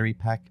battery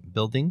pack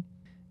building.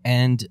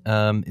 And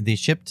they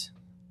shipped,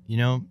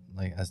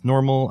 like as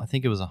normal. I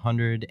think it was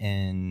 $120,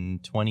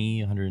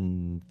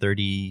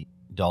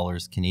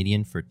 $130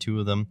 Canadian for 2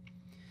 of them.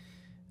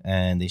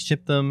 And they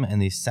shipped them and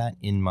they sat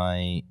in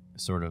my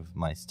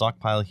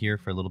stockpile here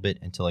for a little bit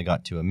until I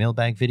got to a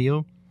mailbag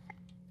video.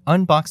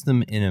 Unboxed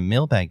them in a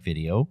mailbag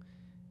video,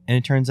 and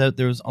it turns out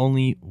there was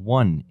only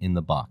 1 in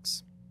the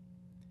box.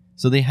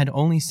 So they had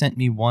only sent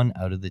me 1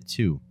 out of the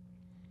 2.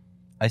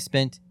 I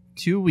spent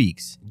 2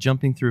 weeks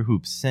jumping through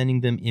hoops,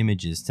 sending them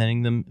images,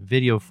 sending them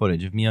video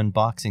footage of me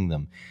unboxing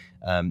them,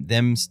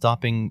 them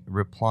stopping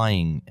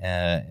replying,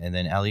 and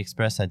then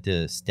AliExpress had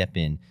to step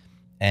in,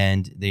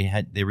 and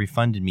they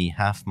refunded me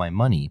half my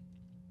money.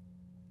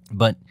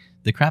 But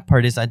the crap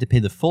part is I had to pay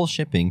the full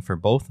shipping for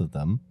both of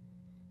them,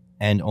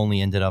 and only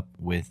ended up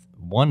with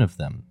 1 of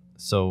them.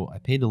 So I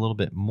paid a little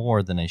bit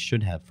more than I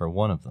should have for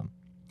 1 of them.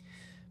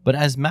 But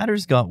as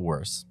matters got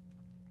worse,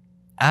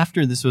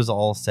 after this was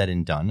all said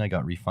and done, I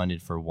got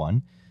refunded for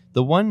 1.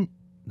 The one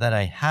that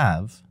I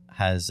have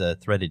has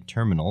threaded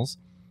terminals,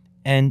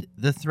 and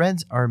the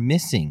threads are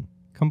missing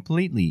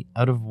completely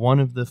out of 1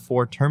 of the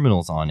 4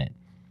 terminals on it.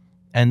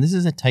 And this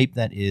is a type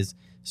that is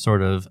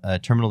sort of a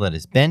terminal that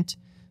is bent,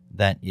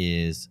 that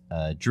is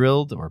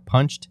drilled or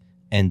punched,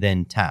 and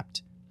then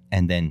tapped,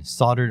 and then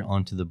soldered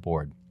onto the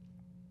board.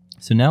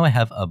 So now I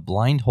have a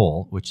blind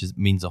hole, which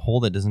means a hole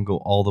that doesn't go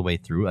all the way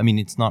through. I mean,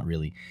 it's not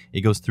really.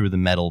 It goes through the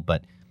metal,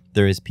 but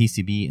there is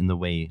PCB in the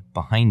way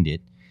behind it.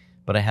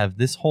 But I have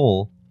this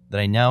hole that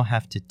I now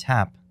have to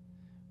tap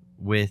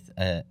with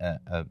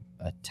a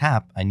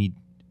tap. I need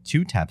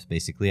 2 taps,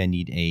 basically. I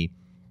need a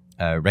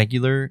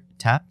regular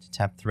tap to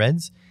tap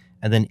threads.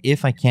 And then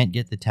if I can't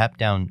get the tap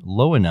down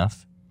low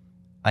enough,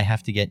 I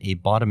have to get a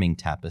bottoming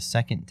tap, a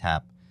second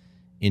tap,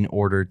 in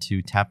order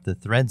to tap the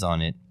threads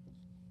on it.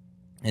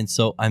 And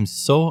so I'm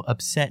so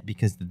upset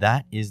because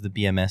that is the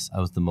BMS I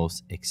was the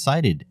most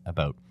excited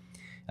about.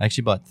 I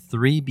actually bought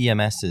 3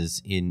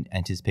 BMSs in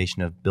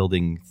anticipation of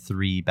building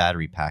 3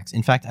 battery packs.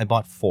 In fact, I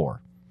bought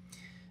 4.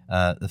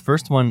 The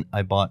first one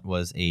I bought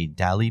was a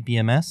Dali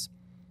BMS.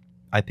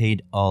 I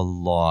paid a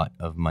lot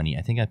of money.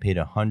 I think I paid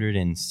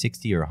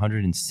 $160 or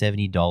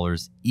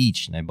 $170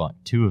 each, and I bought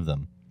 2 of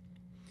them.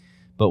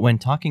 But when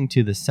talking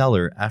to the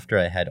seller after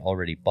I had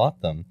already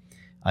bought them,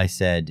 I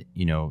said,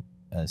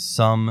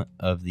 some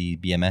of the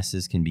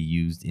BMSs can be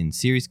used in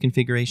series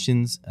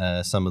configurations,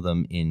 some of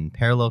them in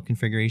parallel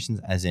configurations,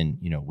 as in,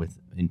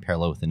 in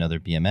parallel with another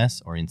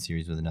BMS or in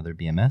series with another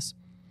BMS.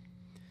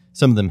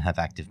 Some of them have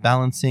active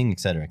balancing,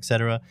 etc.,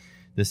 etc.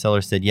 The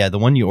seller said, yeah, the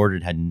one you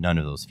ordered had none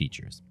of those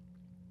features.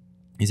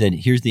 He said,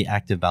 here's the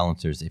active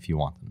balancers if you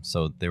want them.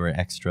 So there were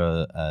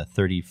extra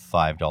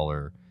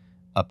 $35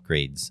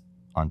 upgrades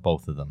on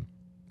both of them.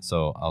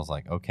 So I was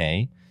like,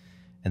 okay.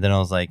 And then I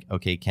was like,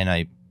 okay, can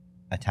I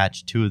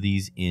attach 2 of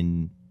these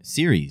in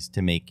series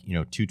to make,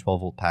 2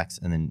 12-volt packs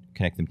and then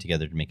connect them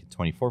together to make a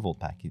 24-volt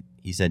pack?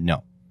 He said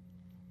no.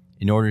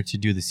 In order to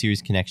do the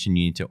series connection,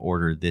 you need to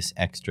order this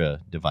extra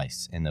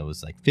device. And that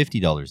was like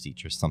 $50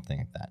 each or something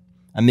like that.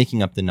 I'm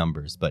making up the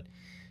numbers, but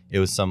it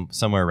was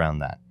somewhere around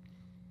that.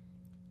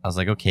 I was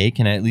like, okay,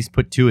 can I at least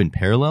put 2 in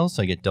parallel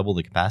so I get double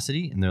the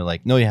capacity? And they're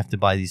like, no, you have to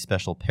buy these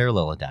special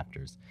parallel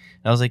adapters.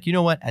 And I was like, you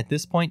know what? At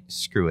this point,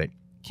 screw it.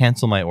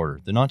 Cancel my order.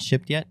 They're not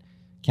shipped yet.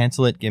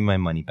 Cancel it. Give my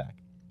money back.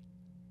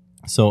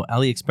 So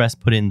AliExpress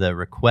put in the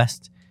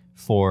request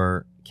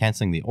for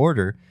canceling the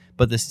order,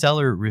 but the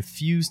seller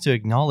refused to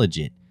acknowledge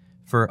it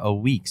for a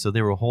week. So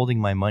they were holding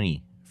my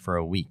money for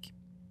a week.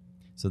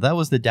 So that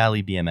was the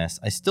Dali BMS.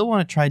 I still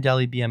want to try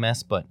Dali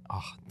BMS, but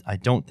I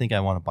don't think I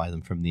want to buy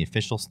them from the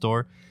official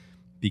store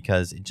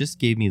because it just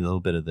gave me a little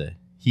bit of the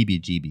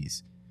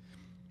heebie-jeebies.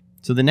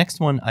 So the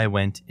next one I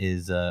went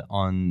is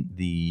on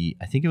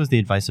I think it was the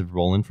advice of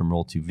Roland from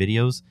Roll2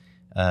 Videos,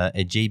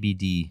 a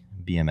JBD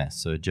BMS,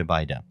 so a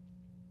Jabida.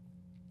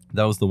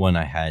 That was the one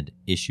I had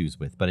issues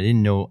with, but I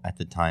didn't know at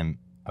the time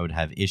I would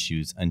have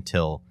issues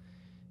until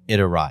it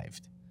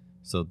arrived.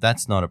 So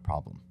that's not a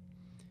problem.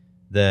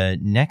 The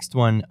next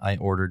one I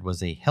ordered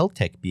was a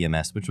Heltec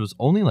BMS, which was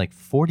only like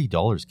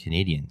 $40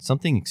 Canadian,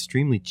 something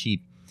extremely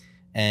cheap.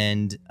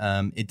 And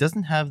it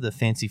doesn't have the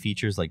fancy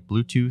features like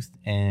Bluetooth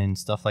and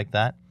stuff like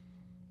that,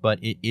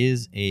 but it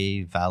is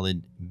a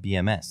valid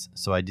BMS.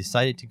 So I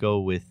decided to go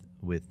with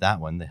that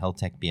one, the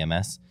Heltec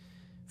BMS,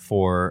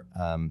 for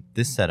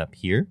this setup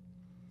here.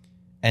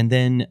 And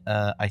then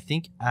I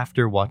think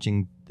after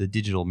watching the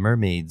Digital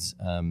Mermaids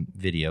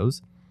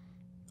videos,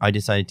 I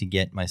decided to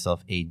get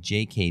myself a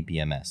JK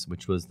BMS,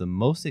 which was the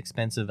most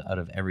expensive out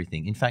of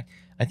everything. In fact,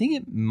 I think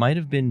it might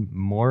have been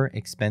more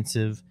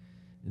expensive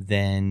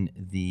than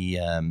the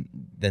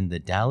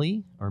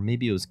Dali, or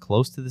maybe it was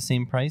close to the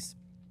same price.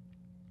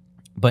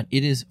 But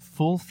it is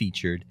full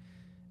featured.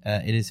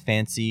 It is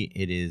fancy.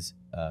 It is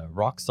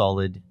rock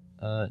solid,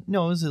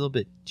 No, it was a little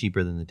bit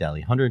cheaper than the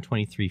Deli,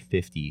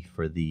 $123.50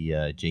 for the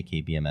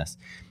JK BMS.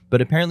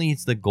 But apparently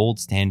it's the gold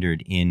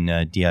standard in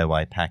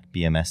DIY pack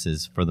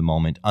BMSs for the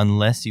moment,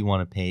 unless you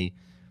want to pay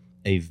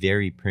a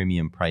very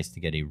premium price to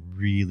get a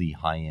really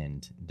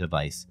high-end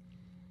device.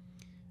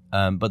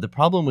 But the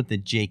problem with the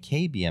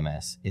JK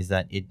BMS is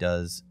that it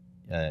does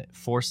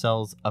 4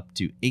 cells up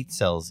to 8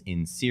 cells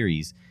in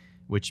series,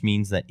 which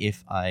means that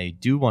if I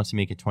do want to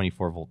make a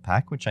 24-volt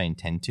pack, which I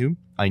intend to,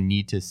 I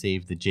need to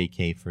save the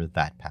JK for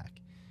that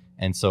pack.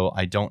 And so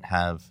I don't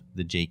have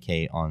the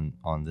JK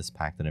on this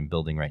pack that I'm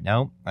building right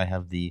now. I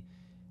have the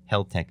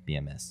Heltec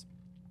BMS.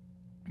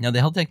 Now, the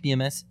Heltec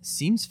BMS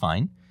seems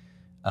fine.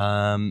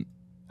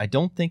 I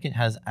don't think it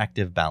has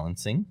active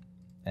balancing,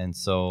 and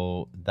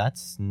so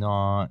that's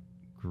not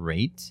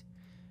great.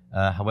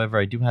 However,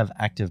 I do have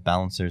active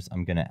balancers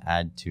I'm going to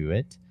add to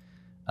it.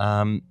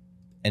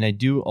 And I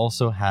do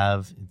also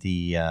have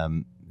the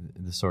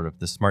sort of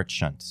the smart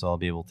shunt, so I'll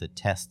be able to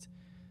test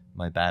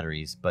my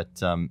batteries.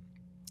 But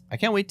I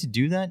can't wait to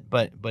do that.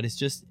 But it's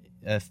just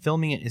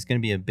filming it is going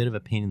to be a bit of a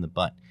pain in the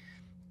butt,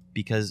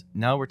 because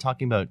now we're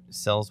talking about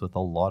cells with a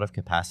lot of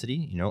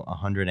capacity,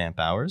 100 amp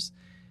hours.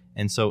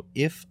 And so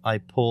if I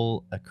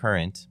pull a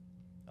current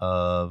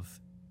of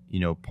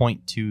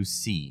 0.2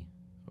 C,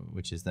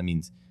 that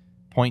means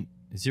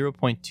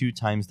 0.2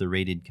 times the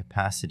rated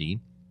capacity,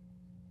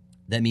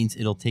 that means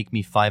it'll take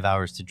me 5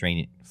 hours to drain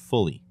it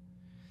fully.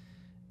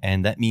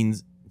 And that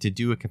means to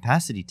do a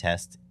capacity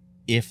test,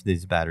 if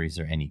these batteries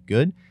are any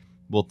good,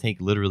 will take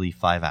literally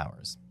 5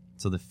 hours.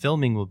 So the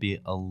filming will be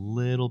a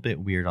little bit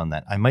weird on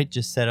that. I might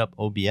just set up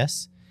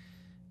OBS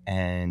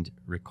and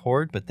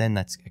record, but then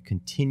that's a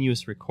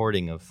continuous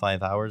recording of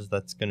 5 hours.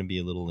 That's going to be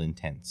a little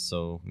intense.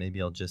 So maybe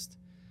I'll just,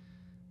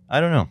 I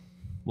don't know.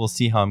 We'll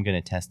see how I'm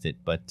going to test it.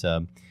 But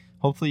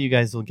hopefully you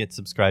guys will get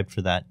subscribed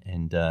for that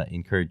and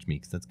encourage me,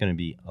 because that's going to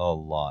be a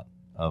lot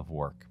of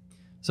work.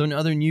 So in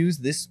other news,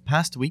 this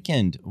past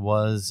weekend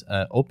was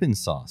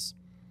OpenSauce.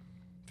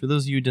 For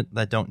those of you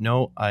that don't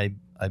know, I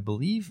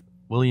believe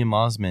William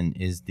Osman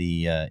is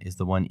the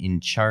one in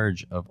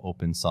charge of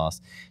OpenSauce.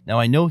 Now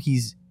I know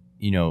he's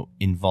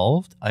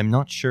involved. I'm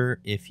not sure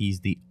if he's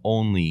the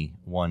only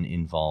one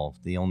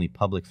involved, the only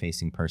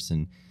public-facing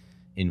person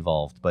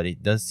involved, but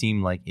it does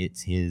seem like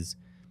it's his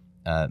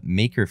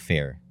Maker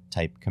Faire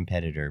type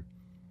competitor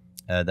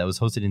that was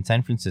hosted in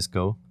San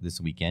Francisco this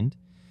weekend.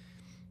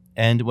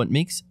 And what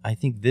makes, I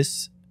think,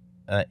 this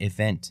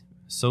event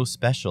so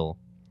special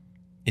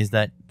is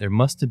that there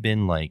must have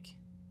been like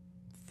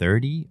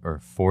 30 or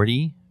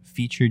 40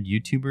 featured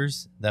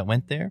YouTubers that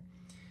went there,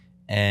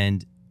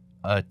 and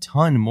a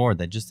ton more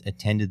that just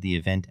attended the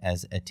event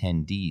as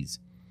attendees.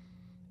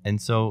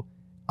 And so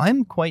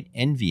I'm quite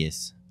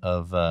envious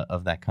of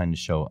that kind of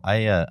show.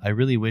 I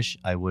really wish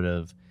I would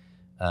have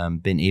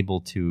been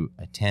able to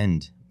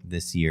attend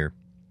this year,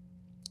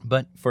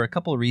 but for a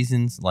couple of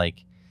reasons,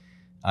 like,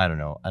 I don't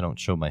know, I don't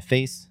show my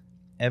face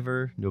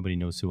ever. Nobody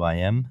knows who I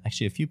am.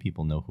 Actually, a few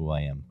people know who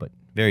I am, but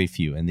very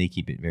few, and they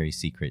keep it very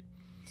secret.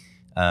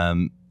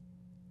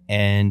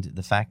 And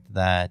the fact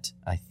that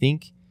I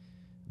think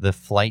the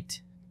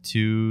flight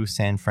to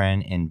San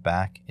Fran and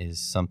back is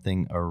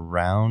something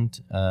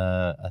around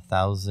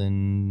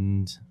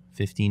 1,000,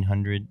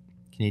 1,500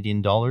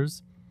 Canadian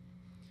dollars,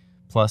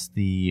 plus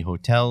the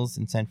hotels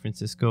in San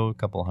Francisco, a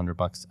couple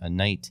 $100 a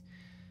night.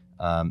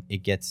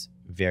 It gets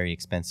very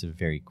expensive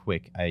very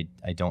quick. I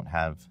don't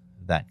have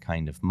that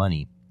kind of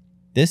money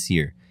this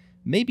year.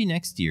 Maybe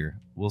next year,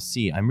 we'll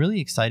see. I'm really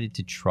excited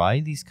to try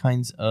these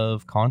kinds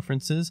of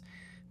conferences,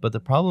 but the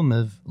problem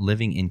of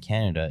living in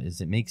Canada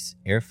is it makes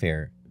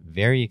airfare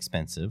very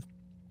expensive.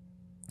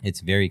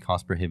 It's very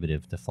cost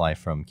prohibitive to fly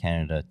from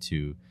Canada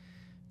to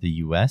the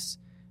US.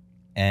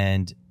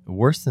 And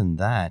worse than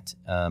that,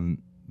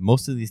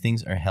 most of these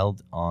things are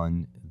held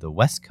on the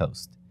West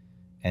Coast.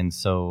 And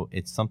so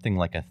it's something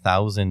like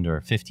 1,000 or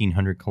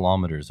 1,500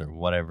 kilometers or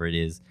whatever it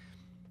is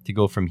to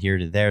go from here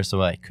to there.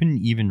 So I couldn't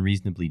even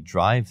reasonably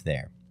drive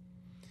there.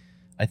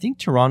 I think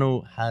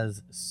Toronto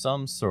has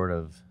some sort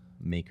of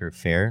Maker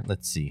Faire.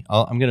 Let's see.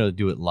 I'm going to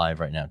do it live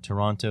right now.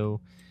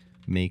 Toronto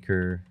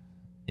Maker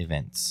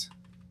Events.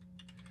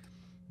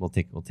 We'll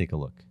take a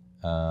look.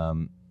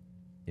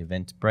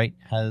 Eventbrite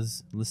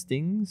has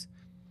listings.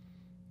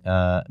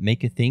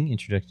 Make a Thing,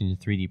 Introduction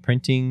to 3D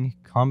Printing.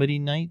 Comedy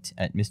Night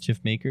at Mischief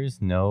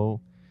Makers.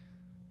 No.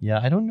 Yeah,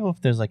 I don't know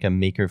if there's like a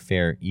Maker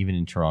Faire even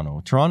in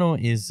Toronto. Toronto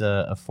is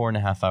a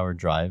 4.5 hour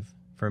drive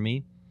for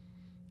me.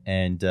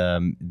 And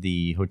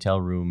the hotel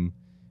room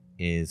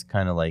is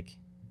kind of like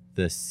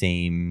the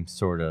same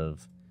sort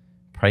of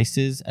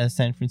prices as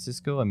San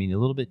Francisco. I mean, a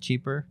little bit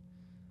cheaper.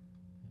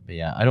 But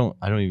yeah, I don't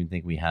even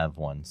think we have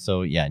one.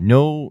 So yeah,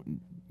 no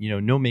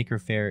Maker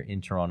Faire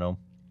in Toronto.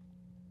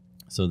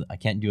 So I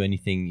can't do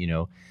anything,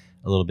 a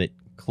little bit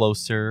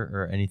closer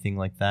or anything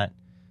like that.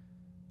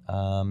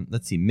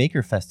 Let's see,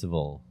 Maker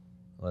Festival.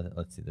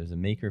 Let's see, there's a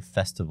Maker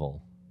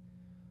Festival.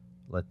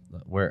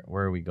 Where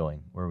are we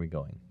going?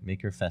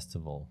 Maker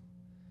Festival.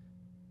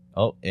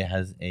 Oh, it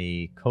has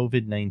a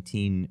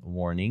COVID-19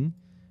 warning.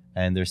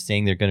 and they're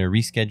saying they're going to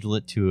reschedule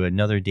it to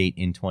another date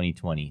in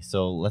 2020.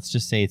 So let's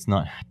just say it's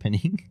not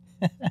happening.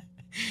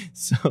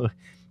 So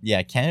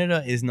yeah,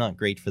 Canada is not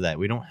great for that.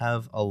 We don't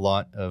have a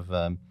lot of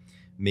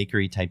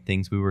makery type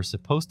things. We were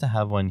supposed to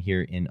have one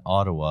here in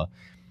Ottawa,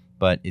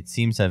 but it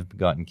seems to have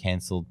gotten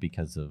canceled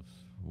because of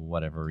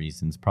whatever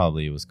reasons.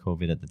 Probably it was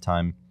COVID at the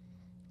time.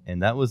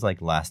 And that was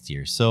like last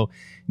year. So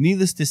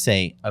needless to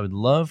say, I would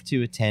love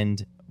to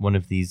attend one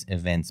of these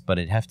events, but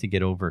I'd have to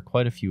get over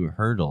quite a few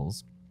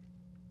hurdles.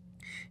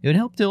 It would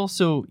help to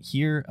also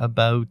hear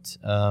about,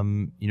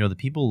 the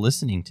people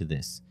listening to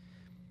this.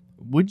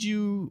 Would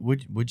you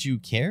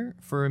care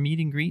for a meet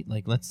and greet?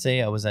 Like, let's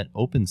say I was at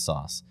Open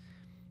Sauce.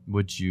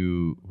 Would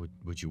you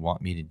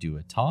want me to do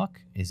a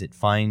talk? Is it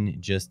fine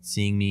just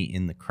seeing me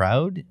in the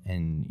crowd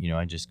and,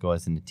 I just go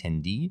as an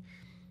attendee?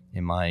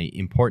 Am I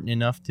important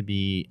enough to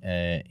be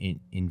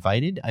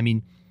invited? I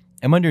mean,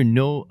 I'm under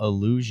no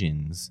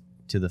illusions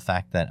to the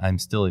fact that I'm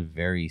still a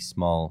very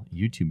small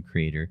YouTube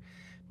creator.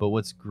 But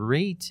what's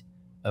great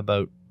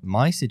about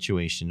my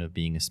situation of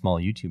being a small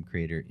YouTube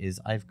creator is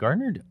I've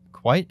garnered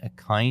quite a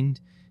kind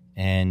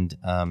and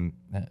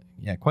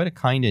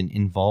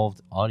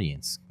involved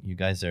audience. You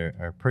guys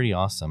are pretty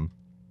awesome.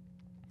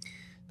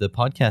 The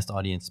podcast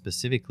audience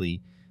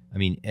specifically, I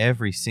mean,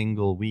 every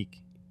single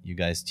week you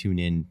guys tune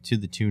in to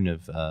the tune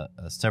of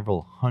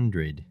several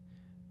hundred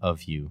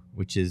of you,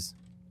 which is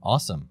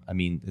awesome. I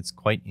mean, it's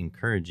quite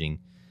encouraging.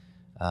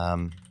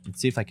 Let's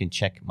see if I can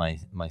check my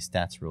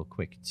stats real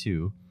quick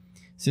too.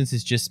 Since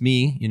it's just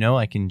me,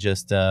 I can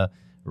just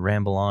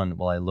ramble on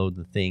while I load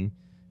the thing.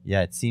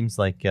 Yeah, it seems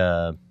like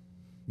about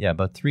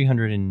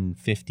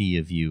 350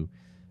 of you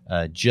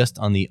just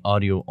on the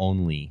audio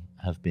only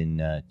have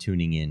been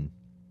tuning in.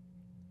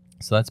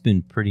 So that's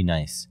been pretty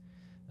nice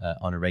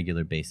on a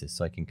regular basis.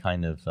 So I can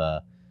kind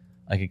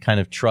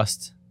of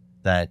trust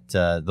that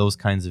those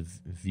kinds of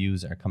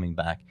views are coming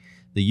back.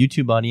 The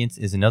YouTube audience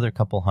is another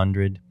couple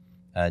hundred,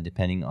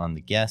 depending on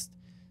the guest.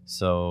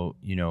 So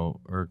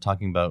we're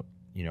talking about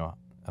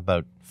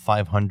about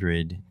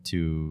 500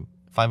 to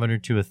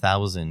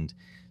 1,000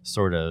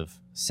 sort of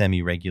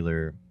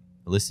semi-regular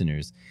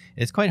listeners.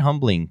 It's quite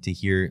humbling to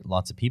hear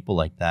lots of people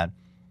like that.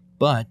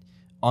 But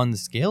on the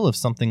scale of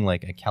something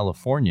like a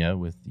California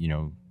with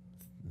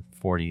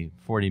 40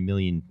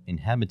 million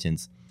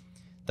inhabitants,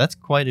 that's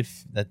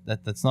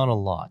that's not a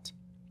lot.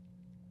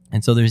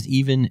 And so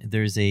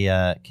there's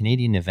a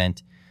Canadian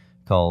event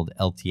called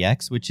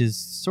LTX, which is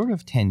sort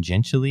of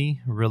tangentially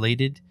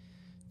related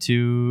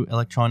to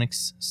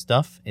electronics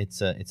stuff.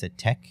 It's a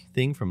tech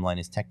thing from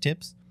Linus Tech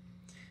Tips.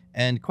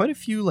 And quite a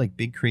few like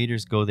big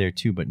creators go there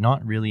too, but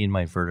not really in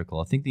my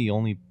vertical. I think the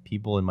only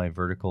people in my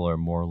vertical are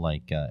more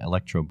like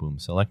Electro Boom.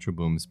 So Electro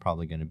Boom is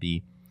probably going to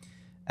be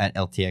at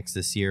LTX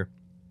this year.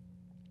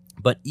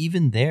 But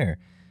even there,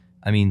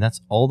 I mean,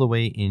 that's all the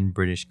way in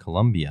British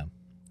Columbia.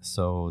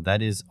 So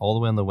that is all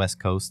the way on the West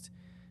Coast,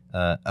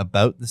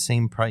 about the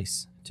same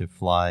price to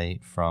fly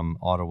from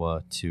Ottawa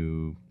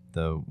to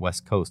the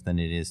West Coast than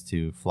it is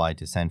to fly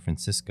to San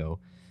Francisco.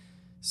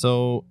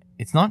 So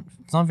it's not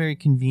very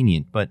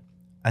convenient, but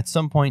at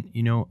some point,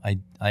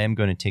 I am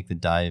going to take the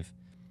dive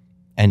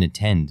and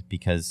attend,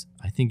 because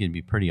I think it'd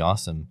be pretty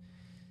awesome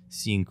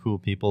seeing cool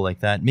people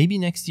like that. Maybe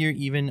next year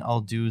even I'll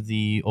do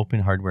the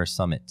Open Hardware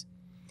Summit.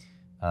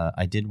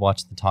 I did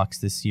watch the talks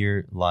this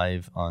year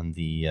live on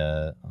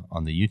the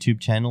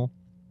YouTube channel.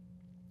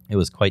 It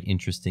was quite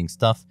interesting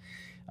stuff.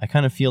 I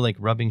kind of feel like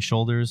rubbing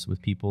shoulders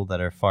with people that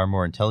are far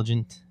more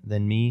intelligent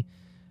than me,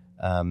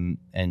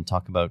 and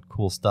talk about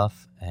cool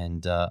stuff.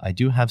 And I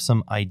do have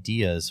some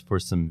ideas for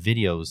some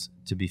videos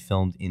to be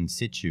filmed in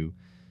situ,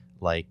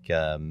 like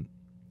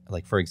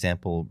for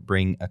example,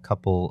 bring a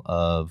couple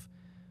of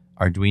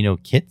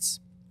Arduino kits,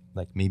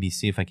 like maybe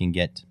see if I can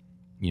get,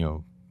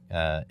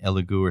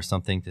 Elegoo or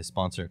something to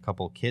sponsor a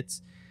couple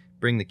kits,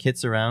 bring the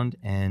kits around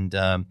and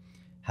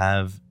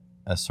have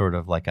a sort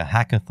of like a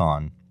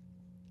hackathon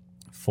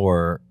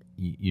for,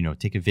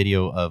 take a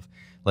video of,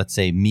 let's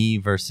say, me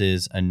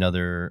versus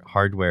another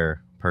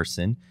hardware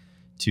person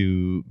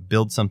to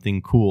build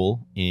something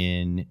cool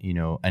in,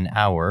 an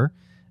hour,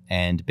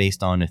 and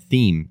based on a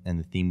theme. And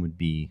the theme would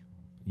be,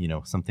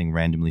 something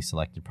randomly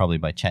selected, probably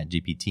by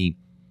ChatGPT.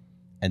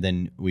 And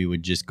then we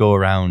would just go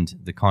around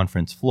the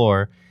conference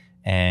floor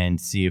and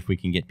see if we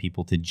can get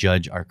people to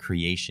judge our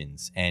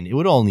creations. And it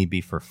would only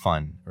be for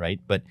fun, right?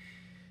 But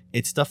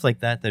it's stuff like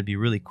that that'd be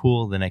really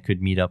cool. Then I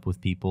could meet up with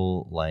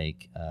people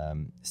like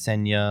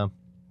Senya,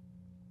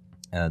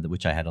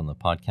 which I had on the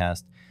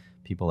podcast,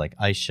 people like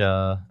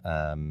Aisha.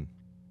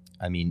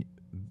 I mean,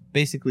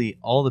 basically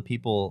all the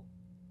people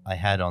I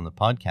had on the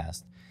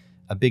podcast,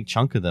 a big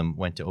chunk of them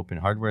went to Open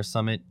Hardware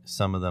Summit.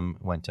 Some of them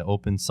went to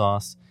Open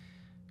Sauce.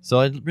 So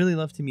I'd really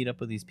love to meet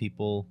up with these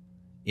people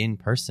in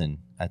person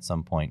at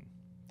some point.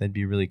 That'd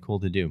be really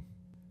cool to do.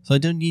 So I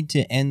do need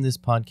to end this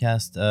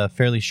podcast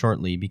fairly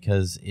shortly,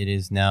 because it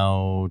is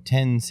now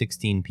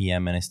 10:16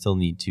 p.m. and I still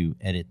need to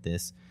edit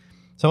this.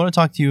 So I want to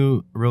talk to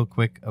you real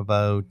quick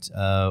about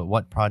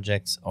what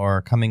projects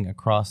are coming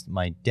across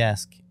my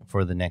desk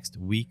for the next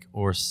week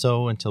or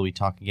so until we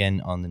talk again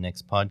on the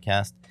next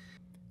podcast.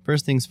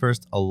 First things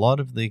first, a lot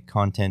of the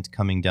content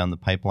coming down the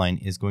pipeline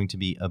is going to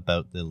be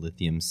about the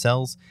lithium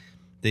cells.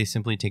 They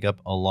simply take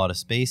up a lot of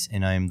space,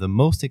 and I'm the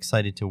most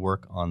excited to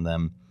work on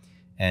them.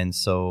 And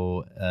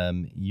so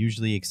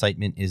usually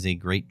excitement is a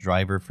great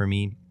driver for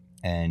me,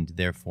 and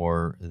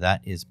therefore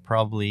that is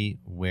probably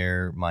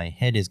where my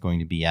head is going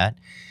to be at.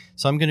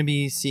 So I'm going to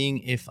be seeing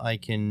if I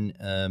can,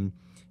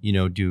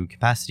 do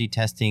capacity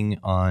testing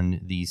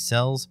on these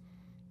cells.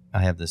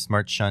 I have the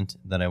smart shunt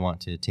that I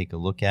want to take a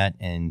look at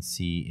and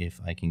see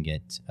if I can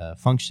get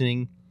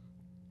functioning.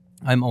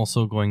 I'm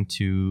also going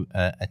to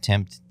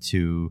attempt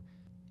to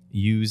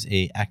use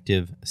a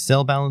active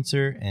cell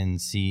balancer and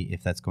see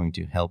if that's going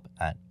to help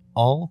at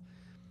all.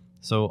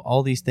 So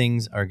all these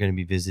things are going to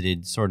be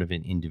visited sort of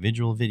in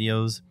individual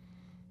videos.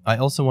 I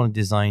also want to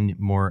design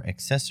more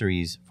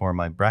accessories for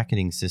my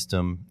bracketing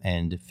system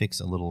and fix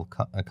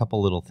a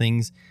couple little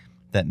things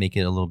that make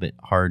it a little bit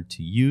hard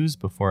to use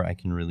before I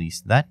can release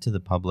that to the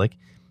public,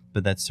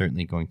 but that's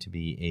certainly going to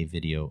be a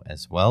video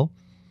as well.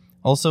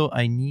 Also,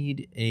 I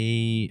need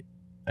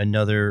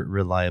another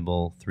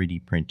reliable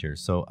 3D printer.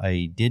 So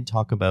I did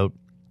talk about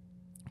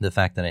the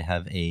fact that I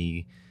have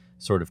a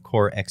sort of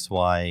Core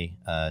XY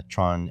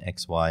Tron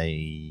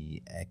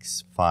XY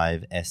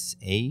X5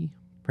 SA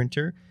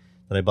printer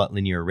that I bought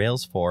linear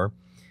rails for.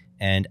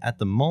 And at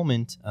the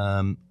moment,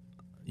 my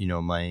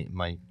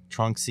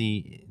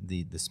Tronxy,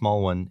 the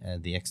small one,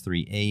 the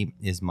X3A,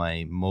 is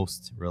my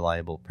most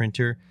reliable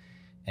printer.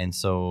 And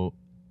so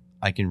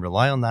I can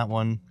rely on that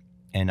one,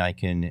 and I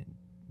can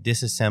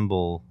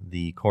disassemble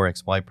the Core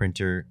XY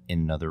printer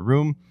in another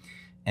room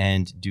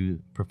and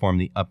perform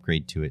the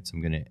upgrade to it. So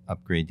I'm going to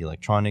upgrade the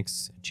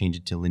electronics, change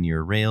it to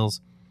linear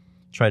rails,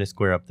 try to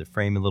square up the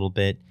frame a little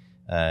bit,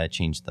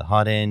 change the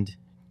hot end,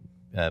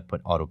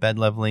 put auto bed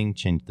leveling,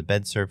 change the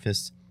bed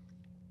surface.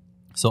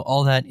 So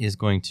all that is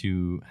going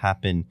to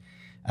happen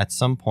at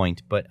some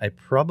point, but I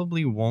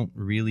probably won't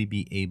really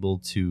be able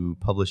to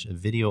publish a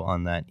video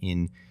on that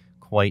in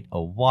quite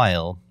a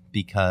while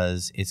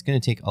because it's going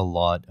to take a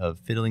lot of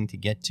fiddling to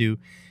get to,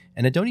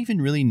 and I don't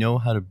even really know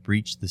how to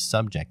breach the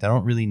subject. I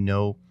don't really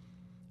know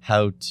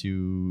how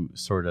to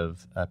sort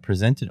of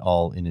present it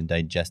all in a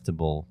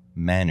digestible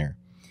manner.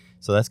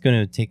 So that's going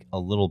to take a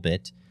little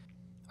bit.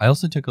 I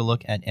also took a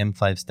look at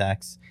M5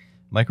 Stack's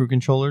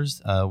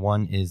microcontrollers.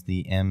 One is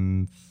the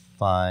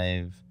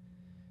M5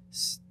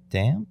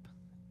 Stamp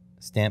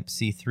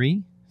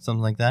C3,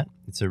 something like that.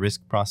 It's a RISC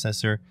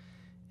processor.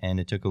 And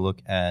I took a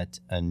look at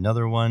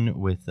another one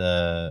with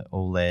a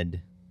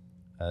OLED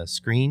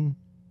screen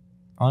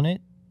on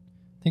it.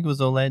 I think it was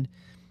OLED.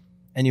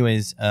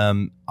 Anyways,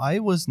 I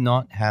was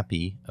not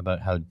happy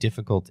about how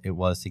difficult it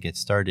was to get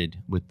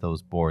started with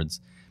those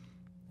boards.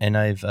 And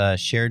I've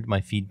shared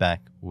my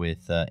feedback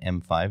with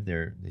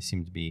M5. They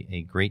seem to be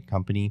a great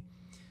company.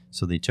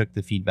 So they took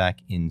the feedback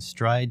in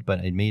stride, but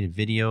I made a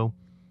video.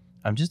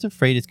 I'm just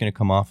afraid it's going to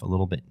come off a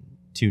little bit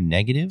too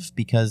negative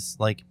because,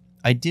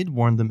 I did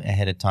warn them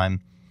ahead of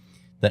time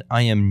that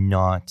I am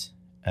not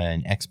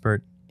an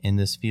expert in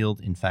this field.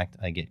 In fact,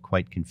 I get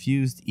quite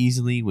confused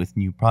easily with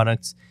new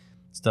products,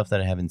 stuff that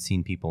I haven't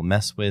seen people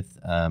mess with.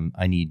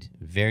 I need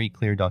very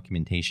clear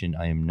documentation.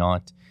 I am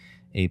not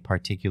a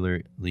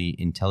particularly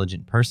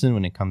intelligent person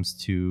when it comes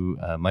to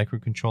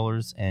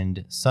microcontrollers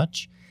and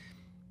such.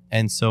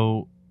 And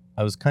so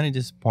I was kind of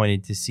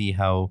disappointed to see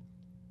how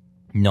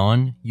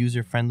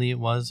non-user friendly it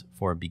was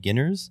for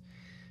beginners.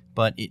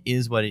 But it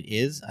is what it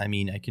is. I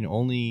mean, I can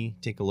only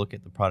take a look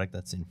at the product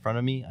that's in front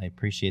of me. I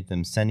appreciate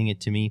them sending it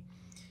to me.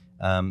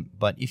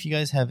 But if you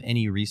guys have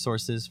any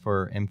resources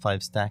for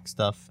M5 Stack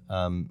stuff,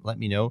 let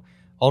me know.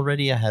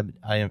 Already I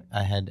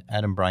had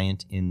Adam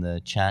Bryant in the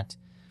chat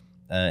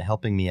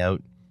helping me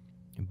out,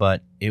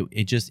 but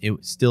it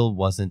still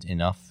wasn't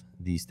enough.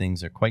 These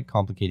things are quite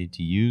complicated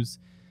to use.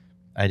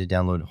 I had to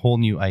download a whole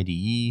new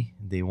IDE.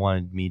 They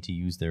wanted me to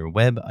use their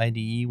web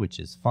IDE, which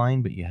is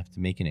fine, but you have to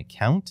make an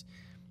account.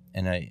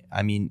 And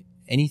I mean,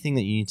 anything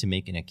that you need to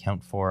make an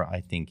account for,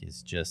 I think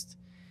is just,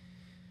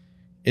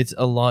 it's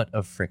a lot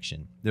of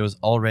friction. There was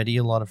already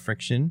a lot of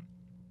friction,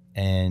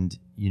 and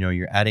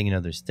you're adding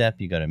another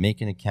step. You got to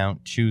make an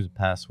account, choose a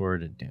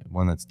password,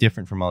 one that's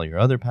different from all your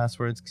other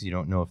passwords, because you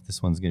don't know if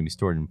this one's going to be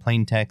stored in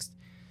plain text.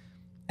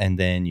 And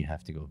then you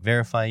have to go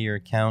verify your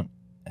account.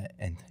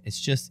 And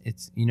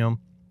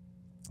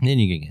then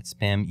you can get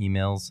spam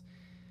emails.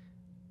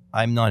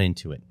 I'm not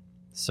into it.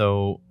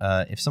 So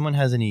if someone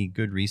has any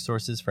good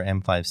resources for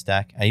M5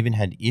 Stack, I even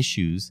had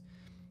issues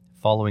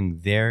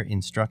following their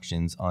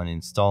instructions on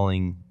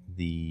installing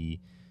the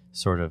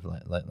sort of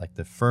like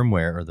the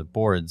firmware or the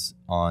boards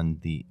on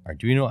the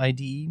Arduino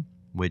IDE,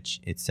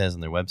 which it says on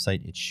their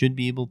website it should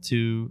be able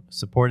to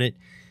support it,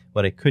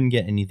 but I couldn't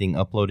get anything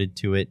uploaded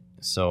to it.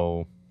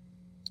 So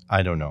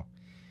I don't know.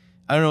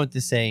 I don't know what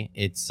to say.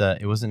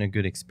 It wasn't a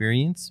good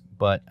experience,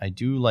 but I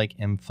do like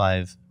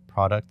M5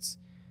 products,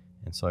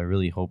 and so I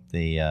really hope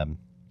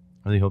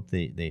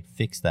they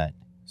fix that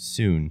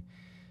soon.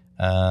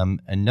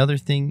 Another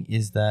thing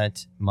is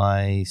that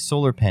my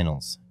solar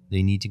panels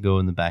They need to go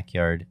in the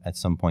backyard at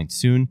some point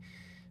soon.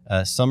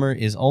 Summer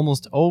is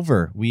almost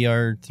over. We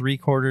are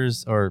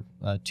 3/4 or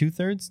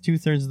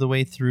 2/3 of the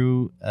way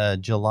through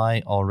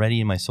July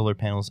already, and my solar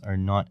panels are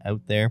not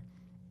out there.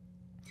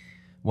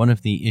 One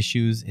of the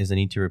issues is I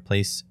need to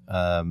replace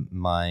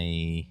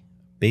my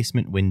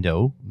basement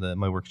window.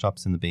 My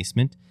workshop's in the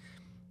basement,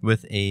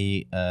 with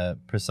a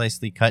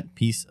precisely cut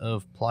piece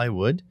of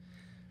plywood,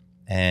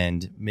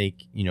 and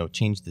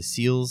change the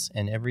seals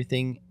and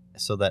everything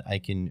so that I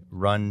can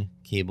run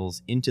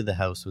cables into the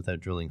house without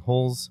drilling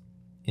holes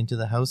into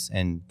the house.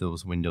 And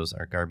those windows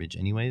are garbage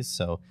anyways.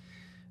 So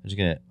I'm just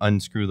going to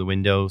unscrew the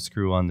window,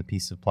 screw on the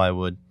piece of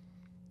plywood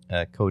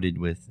coated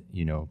with,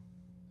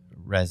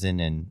 resin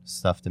and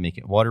stuff to make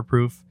it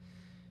waterproof.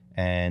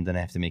 And then I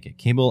have to make a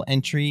cable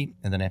entry,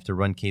 and then I have to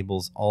run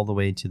cables all the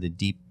way to the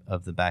deep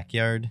of the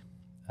backyard.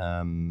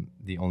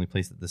 The only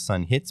place that the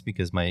sun hits,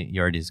 because my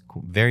yard is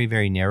very,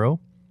 very narrow,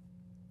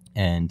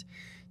 and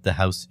the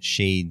house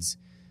shades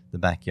the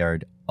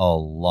backyard a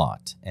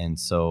lot. And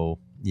so,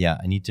 yeah,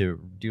 I need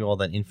to do all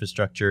that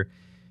infrastructure.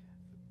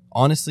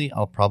 Honestly,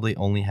 I'll probably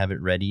only have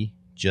it ready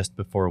just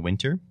before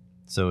winter,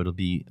 so it'll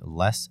be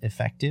less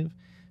effective,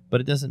 but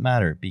it doesn't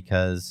matter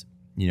because,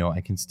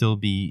 I can still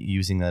be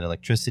using that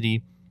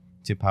electricity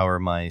to power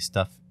my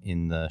stuff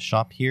in the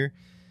shop here.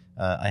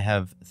 I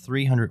have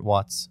 300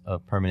 watts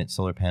of permanent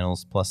solar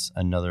panels plus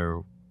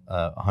another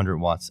 100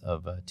 watts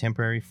of a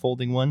temporary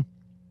folding one.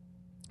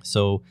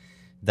 So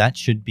that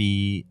should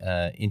be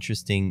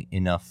interesting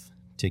enough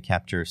to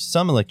capture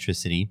some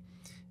electricity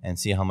and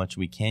see how much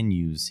we can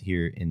use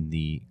here in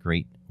the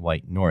Great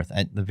White North.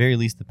 At the very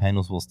least, the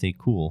panels will stay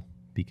cool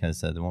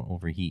because they won't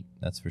overheat,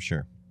 that's for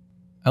sure.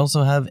 I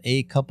also have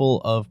a couple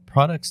of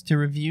products to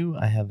review.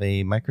 I have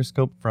a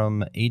microscope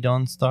from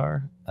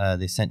Adonstar.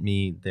 They sent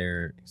me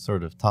their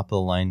sort of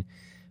top-of-the-line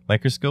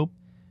microscope.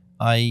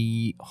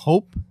 I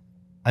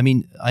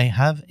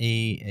have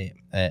a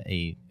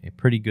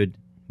pretty good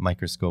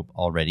microscope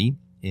already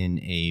in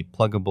a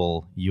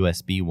pluggable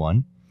USB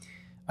one.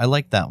 I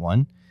like that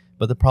one,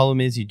 but the problem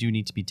is you do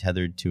need to be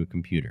tethered to a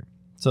computer.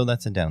 So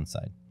that's a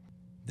downside.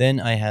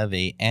 Then I have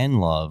a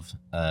Anlov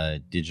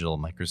digital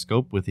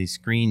microscope with a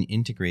screen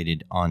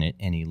integrated on it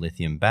and a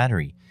lithium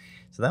battery.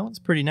 So that one's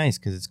pretty nice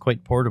because it's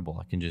quite portable.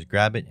 I can just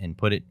grab it and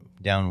put it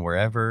down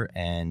wherever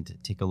and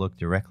take a look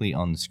directly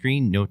on the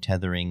screen. No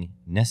tethering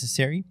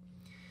necessary.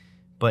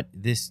 But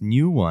this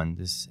new one,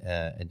 this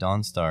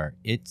Adonstar,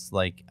 it's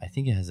like, I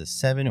think it has a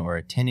 7 or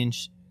a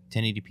 10-inch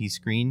 1080p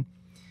screen.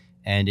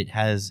 And it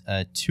has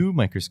 2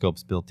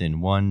 microscopes built in,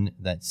 one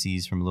that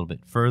sees from a little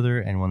bit further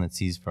and one that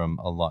sees from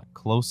a lot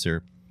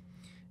closer.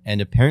 And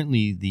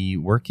apparently the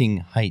working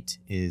height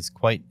is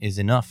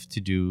enough to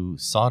do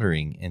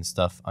soldering and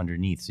stuff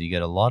underneath. So you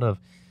get a lot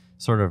of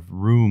sort of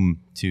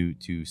room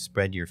to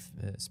spread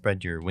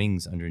your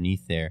wings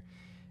underneath there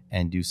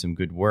and do some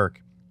good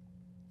work.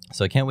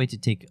 So I can't wait to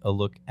take a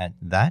look at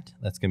that.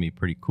 That's going to be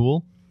pretty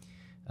cool.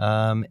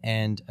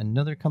 And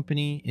another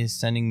company is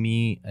sending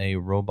me a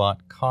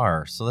robot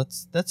car. So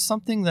that's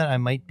something that I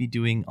might be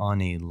doing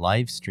on a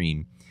live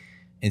stream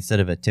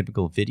instead of a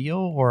typical video,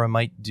 or I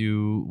might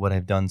do what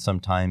I've done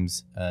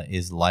sometimes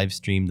is live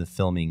stream the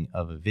filming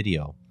of a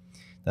video.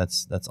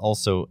 That's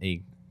also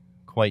a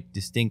quite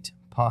distinct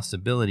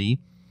possibility.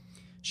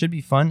 Should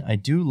be fun. I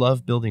do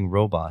love building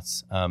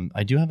robots.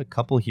 I do have a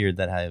couple here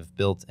that I have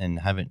built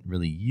and haven't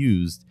really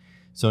used.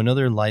 So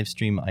another live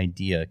stream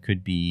idea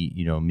could be,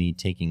 me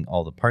taking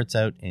all the parts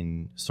out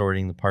and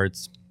sorting the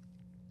parts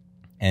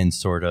and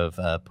sort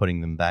of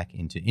putting them back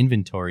into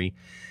inventory.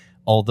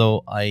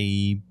 Although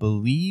I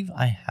believe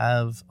I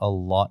have a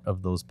lot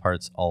of those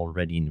parts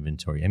already in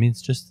inventory. I mean,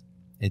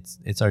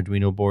 it's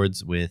Arduino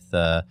boards with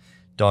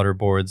daughter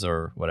boards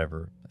or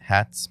whatever,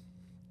 hats,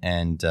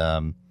 and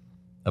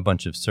a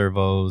bunch of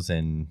servos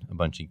and a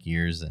bunch of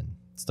gears and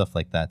stuff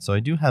like that. So I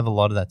do have a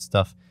lot of that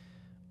stuff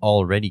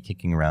already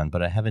kicking around,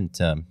 but I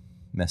haven't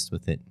messed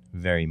with it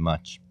very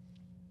much.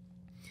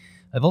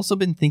 I've also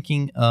been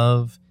thinking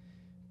of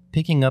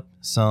picking up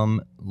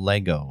some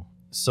Lego.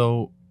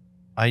 So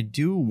I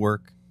do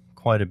work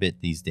quite a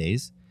bit these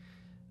days.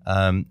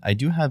 I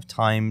do have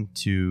time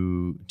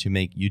to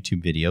make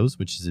YouTube videos,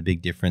 which is a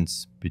big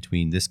difference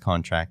between this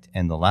contract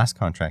and the last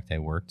contract I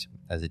worked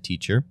as a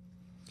teacher.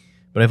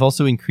 But I've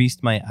also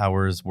increased my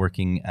hours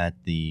working at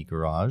the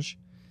garage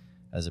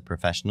as a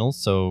professional.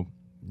 So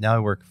now I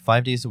work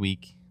 5 days a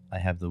week. I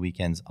have the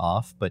weekends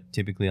off, but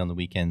typically on the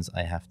weekends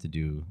I have to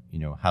do,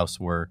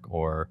 housework,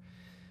 or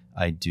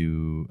I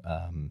do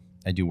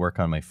work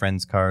on my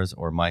friends' cars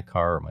or my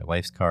car or my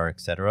wife's car,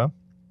 etc.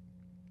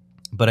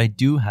 But I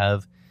do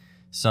have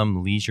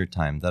some leisure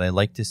time that I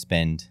like to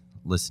spend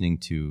listening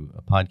to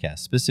a podcast,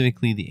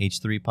 specifically the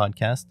H3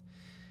 podcast.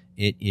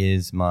 It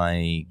is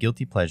my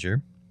guilty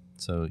pleasure.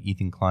 So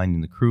Ethan Klein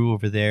and the crew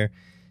over there.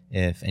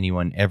 If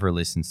anyone ever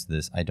listens to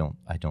this, I don't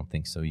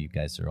think so. You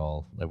guys are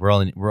all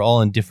we're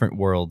all in different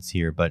worlds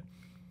here. But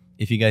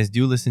if you guys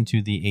do listen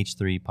to the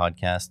H3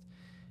 podcast,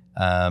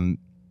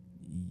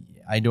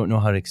 I don't know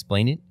how to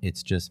explain it.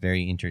 It's just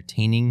very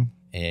entertaining.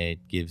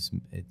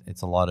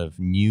 It's a lot of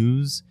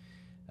news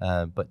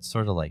but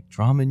sort of like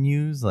drama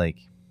news, like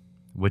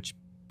which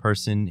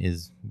person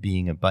is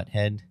being a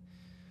butthead,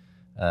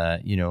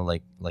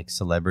 like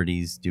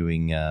celebrities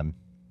doing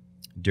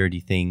dirty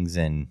things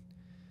and,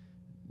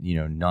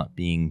 not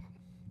being,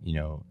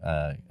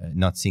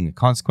 not seeing the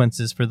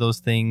consequences for those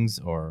things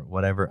or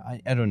whatever.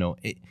 I don't know.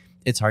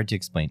 It's hard to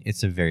explain.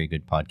 It's a very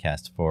good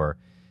podcast for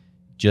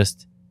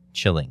just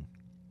chilling.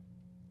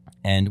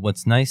 And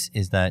what's nice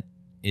is that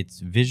it's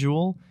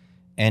visual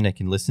and I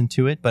can listen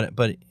to it, but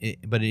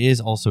it is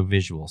also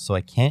visual. So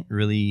I can't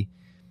really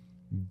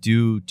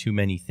do too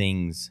many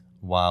things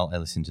while I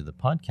listen to the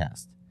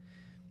podcast.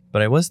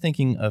 But I was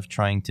thinking of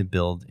trying to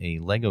build a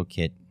Lego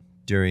kit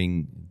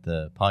during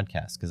the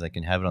podcast because I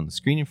can have it on the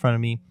screen in front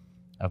of me,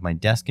 I have my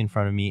desk in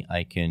front of me.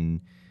 I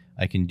can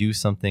do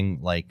something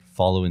like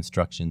follow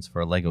instructions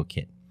for a Lego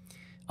kit.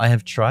 I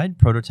have tried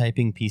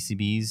prototyping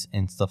PCBs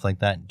and stuff like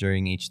that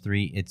during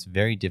H3. It's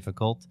very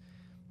difficult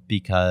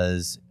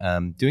because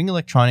doing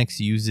electronics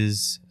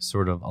uses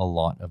sort of a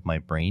lot of my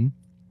brain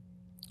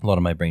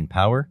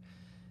power.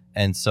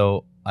 And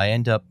so I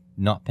end up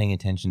not paying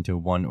attention to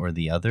one or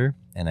the other,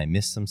 and I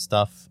miss some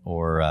stuff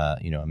or, I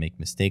make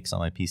mistakes on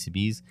my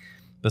PCBs.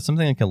 But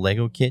something like a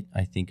Lego kit,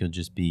 I think will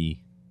just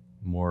be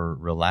more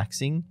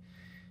relaxing.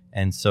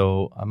 And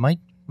so I might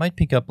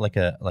pick up like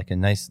a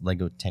nice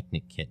Lego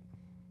Technic kit.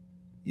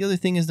 The other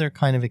thing is they're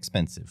kind of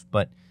expensive,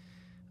 but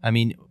I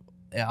mean,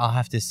 I'll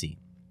have to see.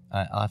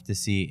 I'll have to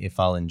see if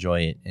I'll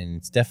enjoy it. And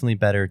it's definitely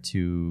better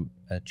to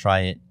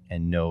try it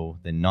and know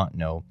than not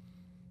know.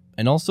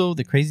 And also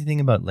the crazy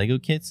thing about Lego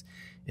kits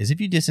is if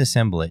you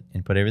disassemble it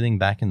and put everything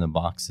back in the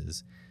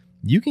boxes,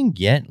 you can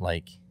get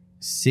like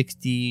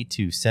 60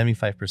 to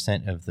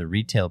 75% of the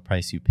retail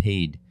price you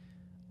paid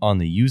on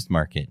the used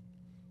market.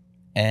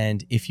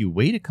 And if you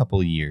wait a couple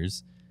of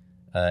years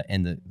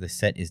and the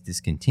set is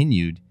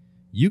discontinued,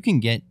 you can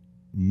get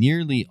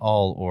nearly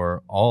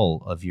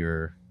all of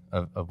your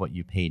of what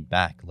you paid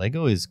back.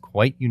 Lego is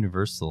quite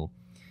universal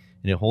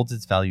and it holds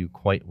its value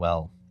quite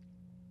well.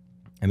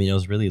 I mean, I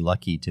was really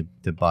lucky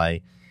to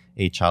buy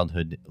a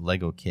childhood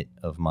Lego kit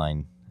of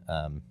mine.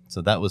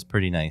 So that was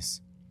pretty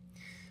nice.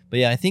 But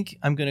yeah, I think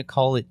I'm going to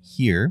call it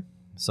here.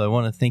 So I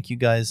want to thank you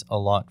guys a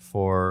lot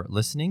for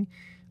listening.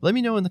 Let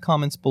me know in the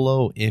comments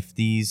below if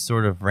these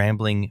sort of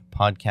rambling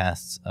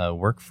podcasts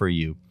work for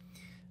you.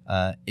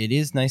 It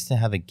is nice to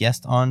have a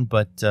guest on,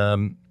 but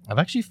I've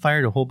actually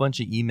fired a whole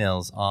bunch of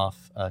emails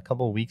off a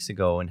couple of weeks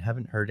ago and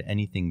haven't heard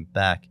anything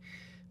back.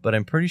 But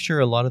I'm pretty sure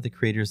a lot of the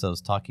creators I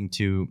was talking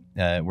to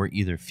were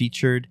either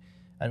featured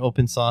at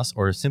OpenSauce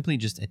or simply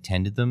just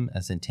attended them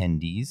as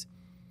attendees.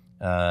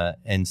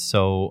 And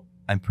so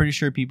I'm pretty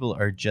sure people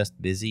are just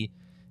busy.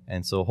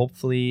 And so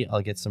hopefully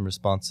I'll get some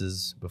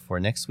responses before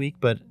next week.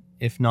 But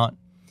if not,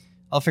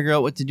 I'll figure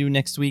out what to do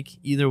next week.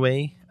 Either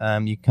way,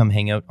 you come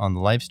hang out on the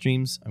live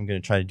streams. I'm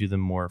going to try to do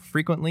them more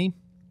frequently.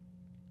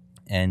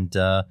 And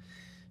other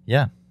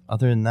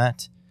than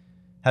that,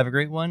 have a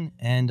great one,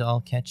 and I'll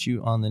catch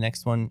you on the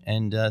next one.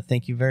 And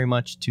thank you very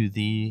much to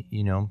the,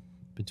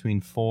 between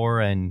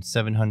 400 and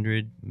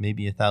 700,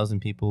 maybe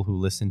 1,000 people who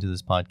listen to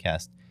this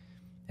podcast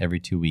every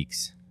 2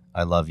 weeks.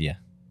 I love you.